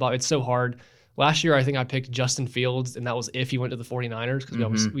toss-up. It's so hard. Last year, I think I picked Justin Fields, and that was if he went to the 49ers,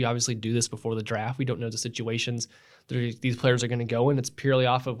 because we obviously do this before the draft. We don't know the situations that these players are going to go in. It's purely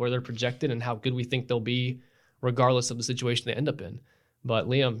off of where they're projected and how good we think they'll be, regardless of the situation they end up in. But,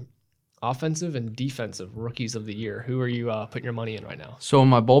 Liam, offensive and defensive rookies of the year. Who are you putting your money in right now? So in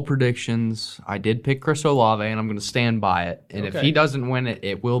my bold predictions, I did pick Chris Olave, and I'm going to stand by it. And if he doesn't win it,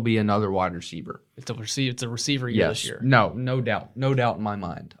 it will be another wide receiver. It's a receiver year this year. No doubt in my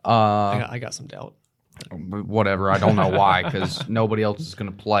mind. I got some doubt. Whatever, I don't know why, because nobody else is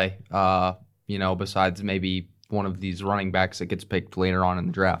going to play. Besides maybe one of these running backs that gets picked later on in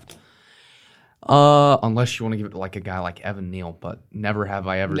the draft. Unless you want to give it to like a guy like Evan Neal, but never have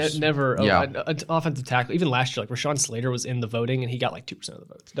I ever. Never. An offensive tackle. Even last year, like Rashawn Slater was in the voting and he got like 2% of the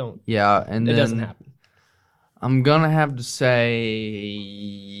votes. It doesn't happen. I'm gonna have to say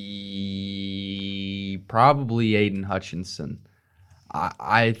probably Aiden Hutchinson.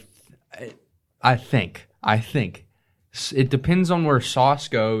 I think it depends on where Sauce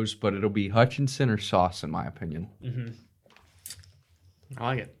goes, but it'll be Hutchinson or Sauce in my opinion. Mm-hmm. I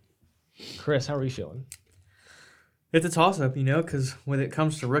like it. Chris, how are you feeling? It's a toss-up, because when it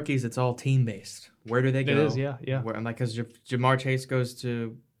comes to rookies, it's all team-based. Where do they go? It is, yeah. Because Jamar Chase goes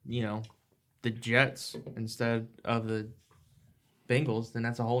to, the Jets instead of the Bengals, then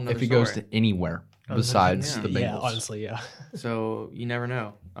that's a whole nother story. If he goes to anywhere besides the Bengals. Yeah, honestly, yeah. So you never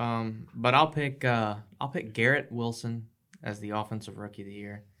know. But I'll pick Garrett Wilson as the offensive rookie of the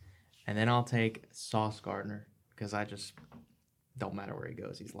year, and then I'll take Sauce Gardner because I just don't matter where he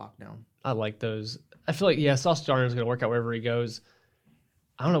goes, he's locked down. I like those. I feel like Sauce Gardner is going to work out wherever he goes.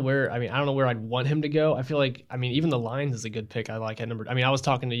 I don't know where I'd want him to go. I feel like even the Lions is a good pick. I like at number. I was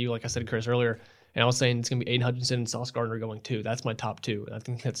talking to you, like I said, Chris, earlier, and I was saying it's going to be Aiden Hutchinson and Sauce Gardner going too. That's my top two. And I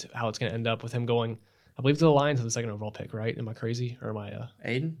think that's how it's going to end up with him going. I believe to the Lions with the second overall pick, right? Am I crazy or am I?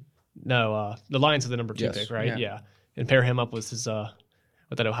 Aiden? No, the Lions have the number 2 pick, right? Yeah, and pair him up with his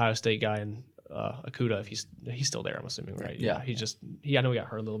with that Ohio State guy and Okudah, if he's still there, I'm assuming, right? Yeah. I know he got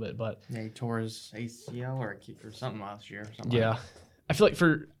hurt a little bit, but he tore his ACL or something last year. I feel like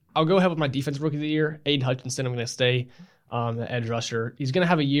I'll go ahead with my defensive rookie of the year, Aiden Hutchinson. I'm going to stay the edge rusher. He's going to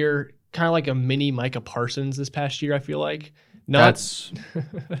have a year kind of like a mini Micah Parsons this past year. I feel like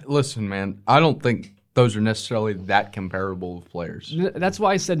listen, man. I don't think those are necessarily that comparable of players. That's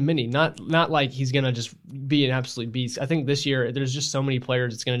why I said mini, not like he's going to just be an absolute beast. I think this year there's just so many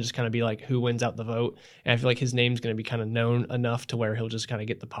players, it's going to just kind of be like who wins out the vote. And I feel like his name's going to be kind of known enough to where he'll just kind of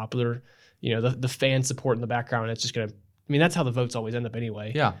get the popular, the fan support in the background. It's just going to, that's how the votes always end up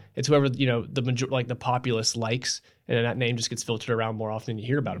anyway. Yeah. It's whoever, the populace likes, and then that name just gets filtered around more often than you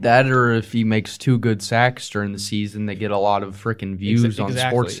hear about it. That or if he makes 2 good sacks during the season, they get a lot of freaking views on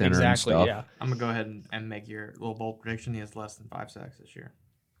SportsCenter and stuff. Yeah. I'm going to go ahead and make your little bold prediction. He has less than 5 sacks this year.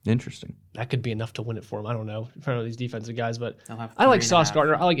 Interesting. That could be enough to win it for him. I don't know in front of these defensive guys, but I like Sauce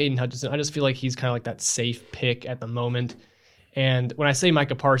Gardner. I like Aiden Hutchinson. I just feel like he's kind of like that safe pick at the moment. And when I say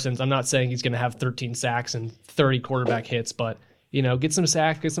Micah Parsons, I'm not saying he's going to have 13 sacks and 30 quarterback hits, but get some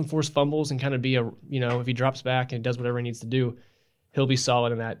sacks, get some forced fumbles, and kind of be if he drops back and does whatever he needs to do, he'll be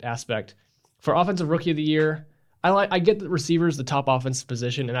solid in that aspect. For offensive rookie of the year, I get the receivers the top offensive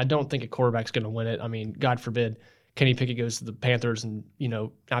position, and I don't think a quarterback's going to win it. God forbid Kenny Pickett goes to the Panthers and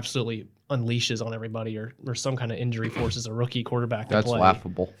absolutely unleashes on everybody, or some kind of injury forces a rookie quarterback to play. That's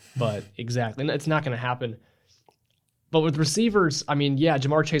laughable. But exactly, and it's not going to happen. But with receivers, I mean, yeah,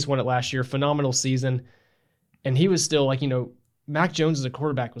 Jamar Chase won it last year, phenomenal season, and he was still like, Mac Jones as a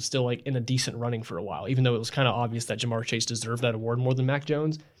quarterback was still like in a decent running for a while, even though it was kind of obvious that Jamar Chase deserved that award more than Mac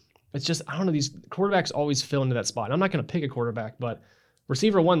Jones. It's just, I don't know, these quarterbacks always fill into that spot. And I'm not going to pick a quarterback, but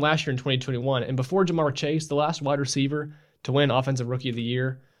receiver won last year in 2021. And before Jamar Chase, the last wide receiver to win Offensive Rookie of the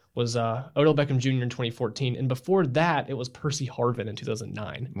Year was Odell Beckham Jr. in 2014. And before that, it was Percy Harvin in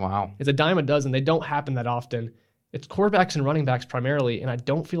 2009. Wow. It's a dime a dozen. They don't happen that often. It's quarterbacks and running backs primarily. And I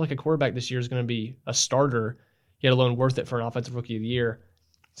don't feel like a quarterback this year is going to be a starter, yet alone worth it for an Offensive Rookie of the Year.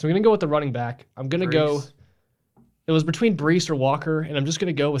 So I'm going to go with the running back. I'm going to go. It was between Brees or Walker, and I'm just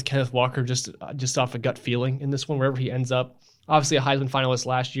going to go with Kenneth Walker just off a gut feeling in this one, wherever he ends up. Obviously a Heisman finalist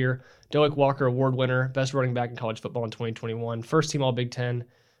last year. Doak Walker award winner, best running back in college football in 2021. First team all Big Ten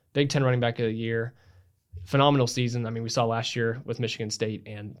running back of the year. Phenomenal season. I mean, we saw last year with Michigan State,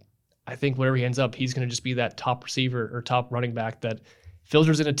 and I think wherever he ends up, he's going to just be that top receiver or top running back that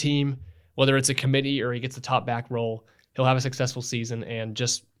filters in a team, whether it's a committee or he gets the top back role. He'll have a successful season, and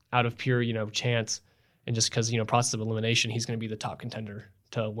just out of pure, chance, and just because, process of elimination, he's going to be the top contender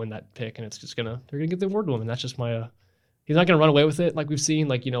to win that pick, and they're going to get the award to him, and that's just my, he's not going to run away with it like we've seen,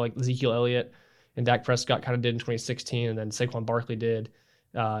 like Ezekiel Elliott and Dak Prescott kind of did in 2016, and then Saquon Barkley did,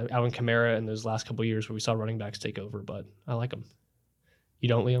 Alvin Kamara in those last couple of years where we saw running backs take over, but I like them. You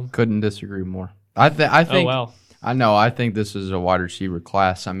don't, Liam? Couldn't disagree more. I think. Oh, wow. I know. I think this is a wide receiver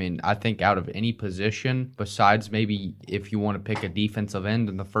class. I mean, I think out of any position, besides maybe if you want to pick a defensive end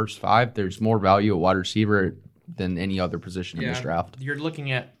in the first 5, there's more value at wide receiver than any other position in this draft. You're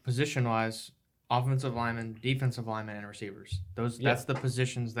looking at position-wise, offensive linemen, defensive linemen, and receivers. That's the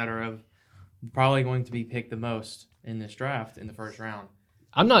positions that are probably going to be picked the most in this draft in the first round.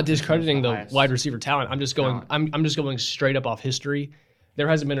 I'm not discrediting the wide receiver talent. I'm just going. I'm just going straight up off history. There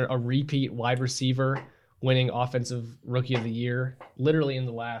hasn't been a repeat wide receiver winning Offensive Rookie of the Year literally in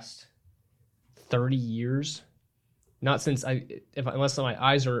the last 30 years. Not since unless my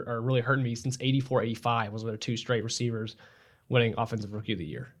eyes are really hurting me, since 84-85 was there 2 straight receivers winning Offensive Rookie of the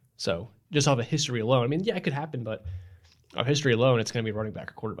Year. So just off of history alone, I mean, yeah, it could happen, but off history alone, it's going to be running back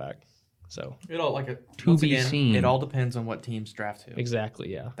or quarterback. So it all seen. It all depends on what teams draft who.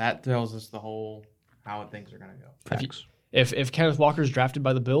 Exactly, yeah. That tells us the whole how things are going to go. Facts. If Kenneth Walker's drafted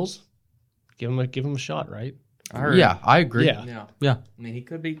by the Bills, give him a shot, right? Yeah, I agree. Yeah. I mean, he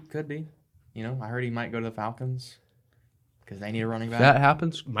could be. I heard he might go to the Falcons because they need a running back. That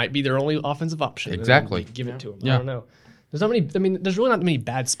happens. Might be their only offensive option. Exactly. Give it to him. Yeah. I don't know. There's not many. I mean, there's really not many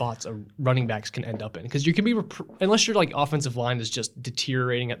bad spots a running backs can end up in because you can be unless your offensive line is just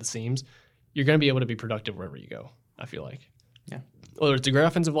deteriorating at the seams, you're going to be able to be productive wherever you go. I feel like. Yeah. Whether it's a great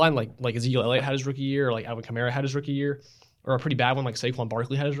offensive line like Ezekiel Elliott had his rookie year, or like Alvin Kamara had his rookie year, or a pretty bad one like Saquon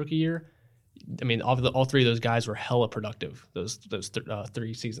Barkley had his rookie year. I mean, all 3 of those guys were hella productive those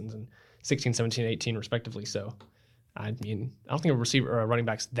 3 seasons in 16, 17, 18 respectively. So, I mean, I don't think a receiver or a running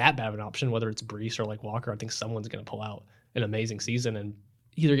back's that bad of an option. Whether it's Brees or like Walker, I think someone's going to pull out an amazing season and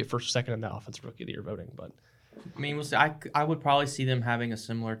either get first or second in that Offensive Rookie of the Year voting. But I mean, we'll see. I would probably see them having a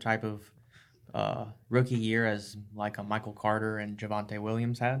similar type of rookie year as like a Michael Carter and Javonte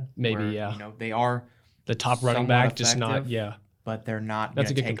Williams had. Maybe, where, yeah. They are the top running back, just not, but they're not going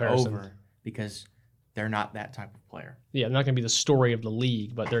to take comparison. over because they're not that type of player. Yeah, they're not going to be the story of the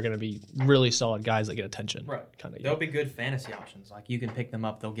league, but they're going to be really solid guys that get attention. Right. They'll be good fantasy options. Like, you can pick them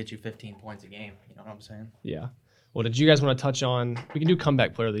up, they'll get you 15 points a game. You know what I'm saying? Yeah. Well, did you guys want to touch on, we can do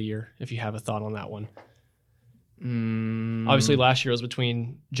comeback player of the year if you have a thought on that one. Obviously, last year was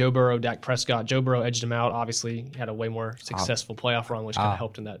between Joe Burrow, Dak Prescott. Joe Burrow edged him out. Obviously, he had a way more successful playoff run, which kind of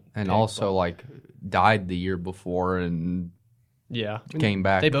helped in that. And pick, died the year before and came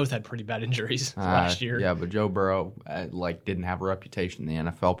back. They both had pretty bad injuries last year. Yeah, but Joe Burrow didn't have a reputation in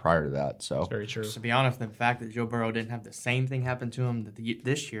the NFL prior to that. So that's very true. To be honest, the fact that Joe Burrow didn't have the same thing happen to him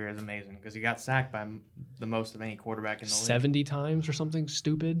this year is amazing because he got sacked by the most of any quarterback in the league. 70 times or something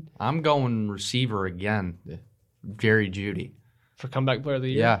stupid. I'm going receiver again. Jerry Jeudy. For comeback player of the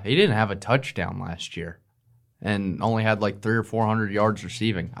year? Yeah, he didn't have a touchdown last year and only had 300 or 400 yards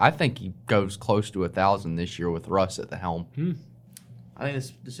receiving. I think he goes close to 1,000 this year with Russ at the helm. I think this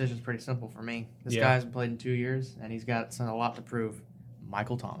decision is pretty simple for me. This guy hasn't played in 2 years, and he's got a lot to prove.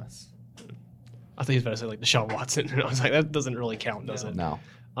 Michael Thomas. I thought he was about to say Deshaun Watson, and I was like, that doesn't really count, does it? No.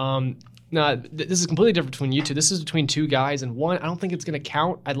 No, this is completely different between you two. This is between 2 guys, and one, I don't think it's going to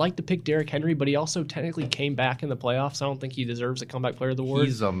count. I'd like to pick Derrick Henry, but he also technically came back in the playoffs. I don't think he deserves a comeback player of the award.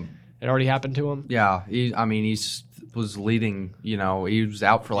 It already happened to him. Yeah, he's was leading. You know, he was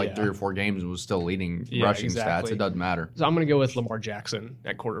out for like Yeah. 3 or 4 games and was still leading Yeah, rushing exactly. stats. It doesn't matter. So I'm going to go with Lamar Jackson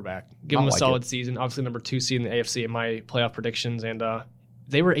at quarterback. Give I him a like solid it. season. Obviously, number 2 seed in the AFC in my playoff predictions, and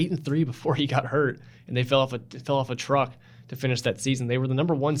they were 8-3 before he got hurt, and they fell off a truck to finish that season. They were the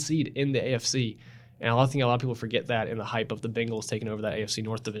number 1 seed in the AFC, and I think a lot of people forget that in the hype of the Bengals taking over that AFC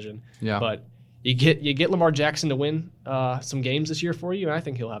North division. Yeah. But you get Lamar Jackson to win some games this year for you, and I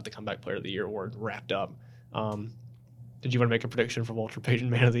think he'll have the Comeback Player of the Year award wrapped up. Did you want to make a prediction for Walter Payton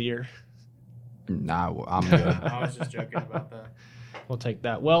Man of the Year? Nah, I'm good. I was just joking about that. We'll take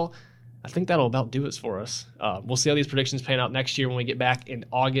that. Well, I think that'll about do it for us. We'll see how these predictions pan out next year when we get back in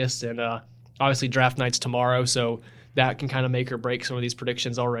August. And obviously, draft night's tomorrow, so that can kind of make or break some of these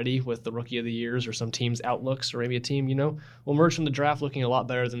predictions already with the Rookie of the Years or some team's outlooks, or maybe a team, will emerge from the draft looking a lot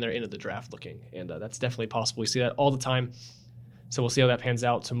better than they're into the draft looking. And that's definitely possible. We see that all the time. So we'll see how that pans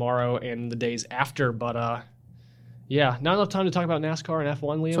out tomorrow and the days after. But yeah, not enough time to talk about NASCAR and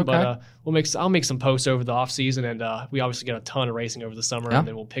F1, Liam. Okay. But I'll make some posts over the off season, and we obviously got a ton of racing over the summer, Yeah. and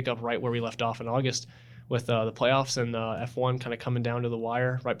then we'll pick up right where we left off in August with the playoffs and F1 kind of coming down to the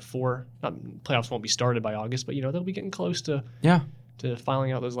wire right before. Playoffs won't be started by August, but they'll be getting close to Yeah.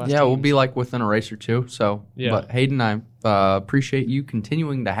 filing out those last. Yeah, we'll teams. be like within a race or two. So, Yeah. But Hayden, I appreciate you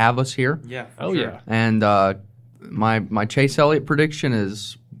continuing to have us here. Yeah. for Oh sure. yeah, And my Chase Elliott prediction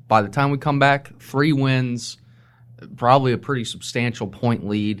is by the time we come back, 3 wins, probably a pretty substantial point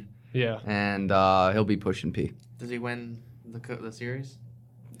lead, yeah. and he'll be pushing P. Does he win the series?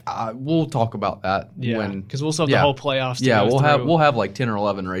 We'll talk about that Yeah, when. because we'll still have yeah. the whole playoffs. To Yeah, go we'll through. have like 10 or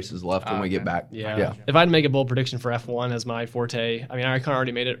 11 races left when we get Okay. back. Yeah. Yeah. If I had to make a bold prediction for F1 as my forte, I mean, I kind of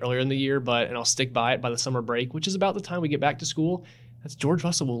already made it earlier in the year, and I'll stick by it by the summer break, which is about the time we get back to school. That's George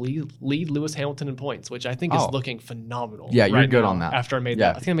Russell will lead Lewis Hamilton in points, which I think is Oh. looking phenomenal. Yeah, you're right good now on that. After I made Yeah.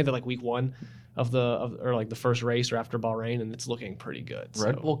 that, I think I made that like week 1 or like the first race or after Bahrain, and it's looking pretty good.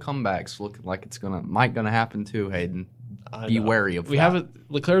 Red So, Bull comebacks looking like it's might gonna happen too, Hayden. I Be know. wary of We that. have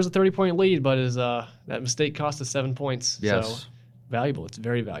Leclerc's a 30-point lead, but that mistake cost us 7 points. Yes. So valuable. It's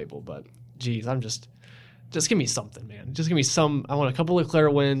very valuable. But geez, I'm just give me something, man. Just give me some. I want a couple of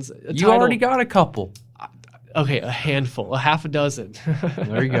Leclerc wins. A You title. already got a couple. Okay, a handful, a half a dozen.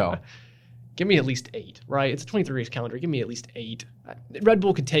 There you go. Give me at least 8, right? It's a 23 race calendar. Give me at least 8. Red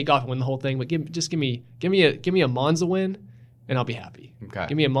Bull could take off and win the whole thing, but give me a Monza win, and I'll be happy. Okay.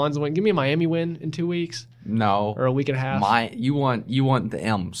 Give me a Monza win. Give me a Miami win in 2 weeks No. or a week and a half. You want the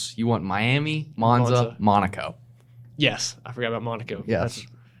M's. You want Miami, Monza, Monaco. Yes, I forgot about Monaco. Yes.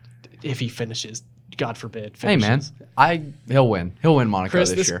 If he finishes, God forbid. Hey man, Finishes. he'll win. He'll win Monaco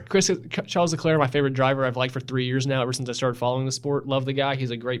Chris, this year. Charles Leclerc, my favorite driver. I've liked for 3 years now, ever since I started following the sport. Love the guy. He's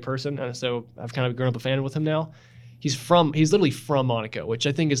a great person, and so I've kind of grown up a fan with him now. He's literally from Monaco, which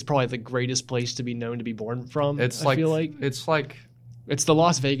I think is probably the greatest place to be known to be born from. I feel like it's like it's the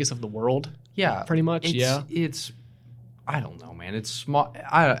Las Vegas of the world. yeah, Pretty much, yeah. It's I don't know, man. It's small.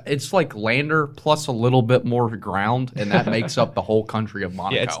 It's like Lander plus a little bit more ground, and that makes up the whole country of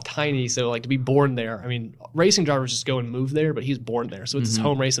Monaco. Yeah, it's tiny, so like to be born there. I mean, racing drivers just go and move there, but he's born there, so it's his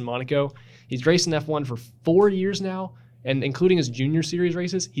home race in Monaco. He's raced in F1 for 4 years now, and including his junior series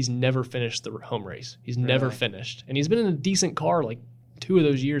races, he's never finished the home race. He's never Really? finished, and he's been in a decent car like 2 of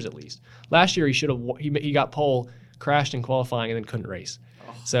those years at least. Last year he should have. He got pole, crashed in qualifying, and then couldn't race.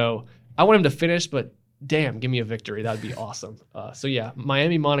 So I want him to finish, but damn, give me a victory. That'd be awesome. So yeah,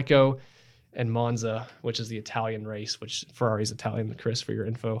 Miami, Monaco, and Monza, which is the Italian race, which Ferrari's Italian, Chris, for your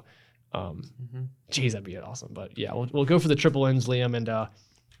info. Geez, that'd be awesome. But yeah, we'll go for the triple N's, Liam, and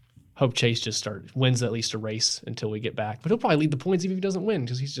hope Chase just wins at least a race until we get back. But he'll probably lead the points even if he doesn't win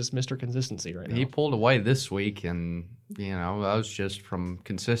because he's just Mr. Consistency right now. He pulled away this week, and that was just from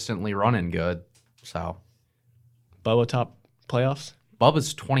consistently running good. So Bubba top playoffs.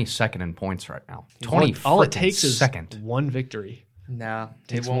 Bubba's 22nd in points right now. All it takes is second. one victory. No.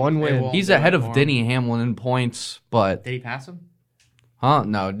 Takes it won't- one it win. won't He's do it ahead of for him. Denny Hamlin in points, but Did he pass him?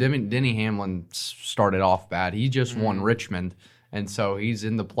 no, Denny Hamlin started off bad. He just won Richmond, and so he's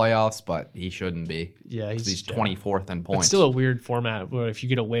in the playoffs, but he shouldn't be. Yeah, 'Cause he's 24th in It's points. still a weird format where if you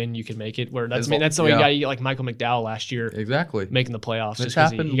get a win, you can make it. Where that's As that's the only yeah. guy you get, like Michael McDowell last year exactly making the playoffs It's just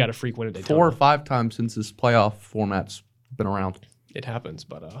because happened he got a freak win at Daytona. 4 or 5 times since this playoff format's been around. It happens,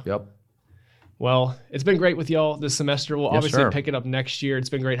 but Yep. well, it's been great with y'all this semester. We'll Yes, obviously sir. pick it up next year. It's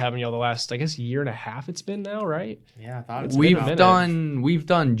been great having y'all the last, I guess, year and a half. It's been now, right? Yeah, I thought it's been a minute. We've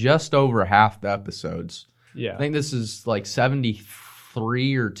done just over half the episodes. Yeah. I think this is like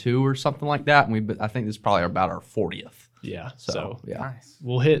 73 or 2 or something like that, and I think this is probably about our 40th. Yeah. So, So yeah. nice.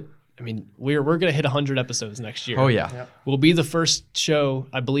 we'll hit I mean, we're gonna hit 100 episodes next year. Oh yeah. Yep. We'll be the first show,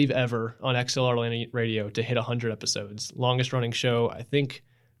 I believe, ever on XLR Radio to hit 100 episodes. Longest running show, I think.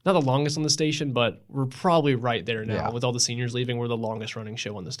 Not the longest on the station, but we're probably right there now. Yeah. With all the seniors leaving, we're the longest running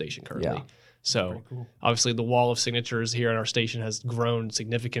show on the station currently. Yeah. So obviously the wall of signatures here at our station has grown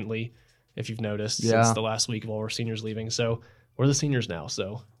significantly, if you've noticed, Yeah. since the last week of all our seniors leaving. So we're the seniors now.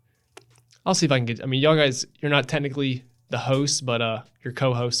 So I'll see if I can get, I mean, y'all guys, you're not technically the hosts, but you're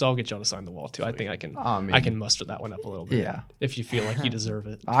co-hosts, so I'll get y'all to sign the wall too. I think I can muster that one up a little bit. Yeah. If you feel like you deserve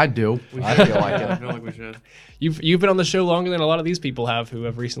it. I do. We I should. feel like I it. feel like we should. You've been on the show longer than a lot of these people have who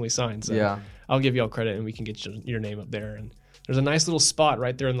have recently signed. So Yeah. I'll give y'all credit and we can get your name up there. And there's a nice little spot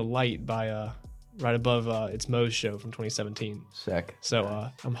right there in the light by right above it's Mo's show from 2017. Sick. So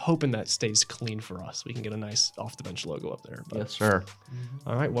I'm hoping that stays clean for us. We can get a nice off the bench logo up there. But, Yes, sir.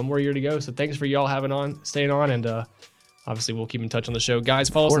 all right, one more year to go. So thanks for y'all staying on, and obviously we'll keep in touch on the show. Guys,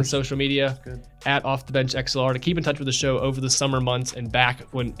 follow us on social media at Off the Bench XLR to keep in touch with the show over the summer months and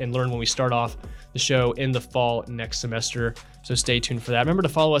and learn when we start off the show in the fall next semester. So stay tuned for that. Remember to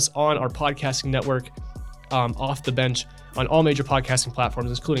follow us on our podcasting network, Off the Bench, on all major podcasting platforms,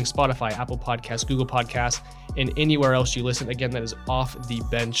 including Spotify, Apple Podcasts, Google Podcasts, and anywhere else you listen. Again, that is Off the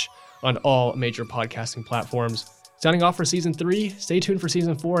Bench on all major podcasting platforms. Signing off for season 3. Stay tuned for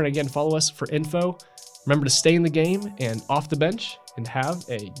season 4. And again, follow us for info. Remember to stay in the game and off the bench, and have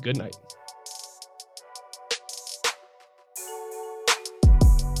a good night.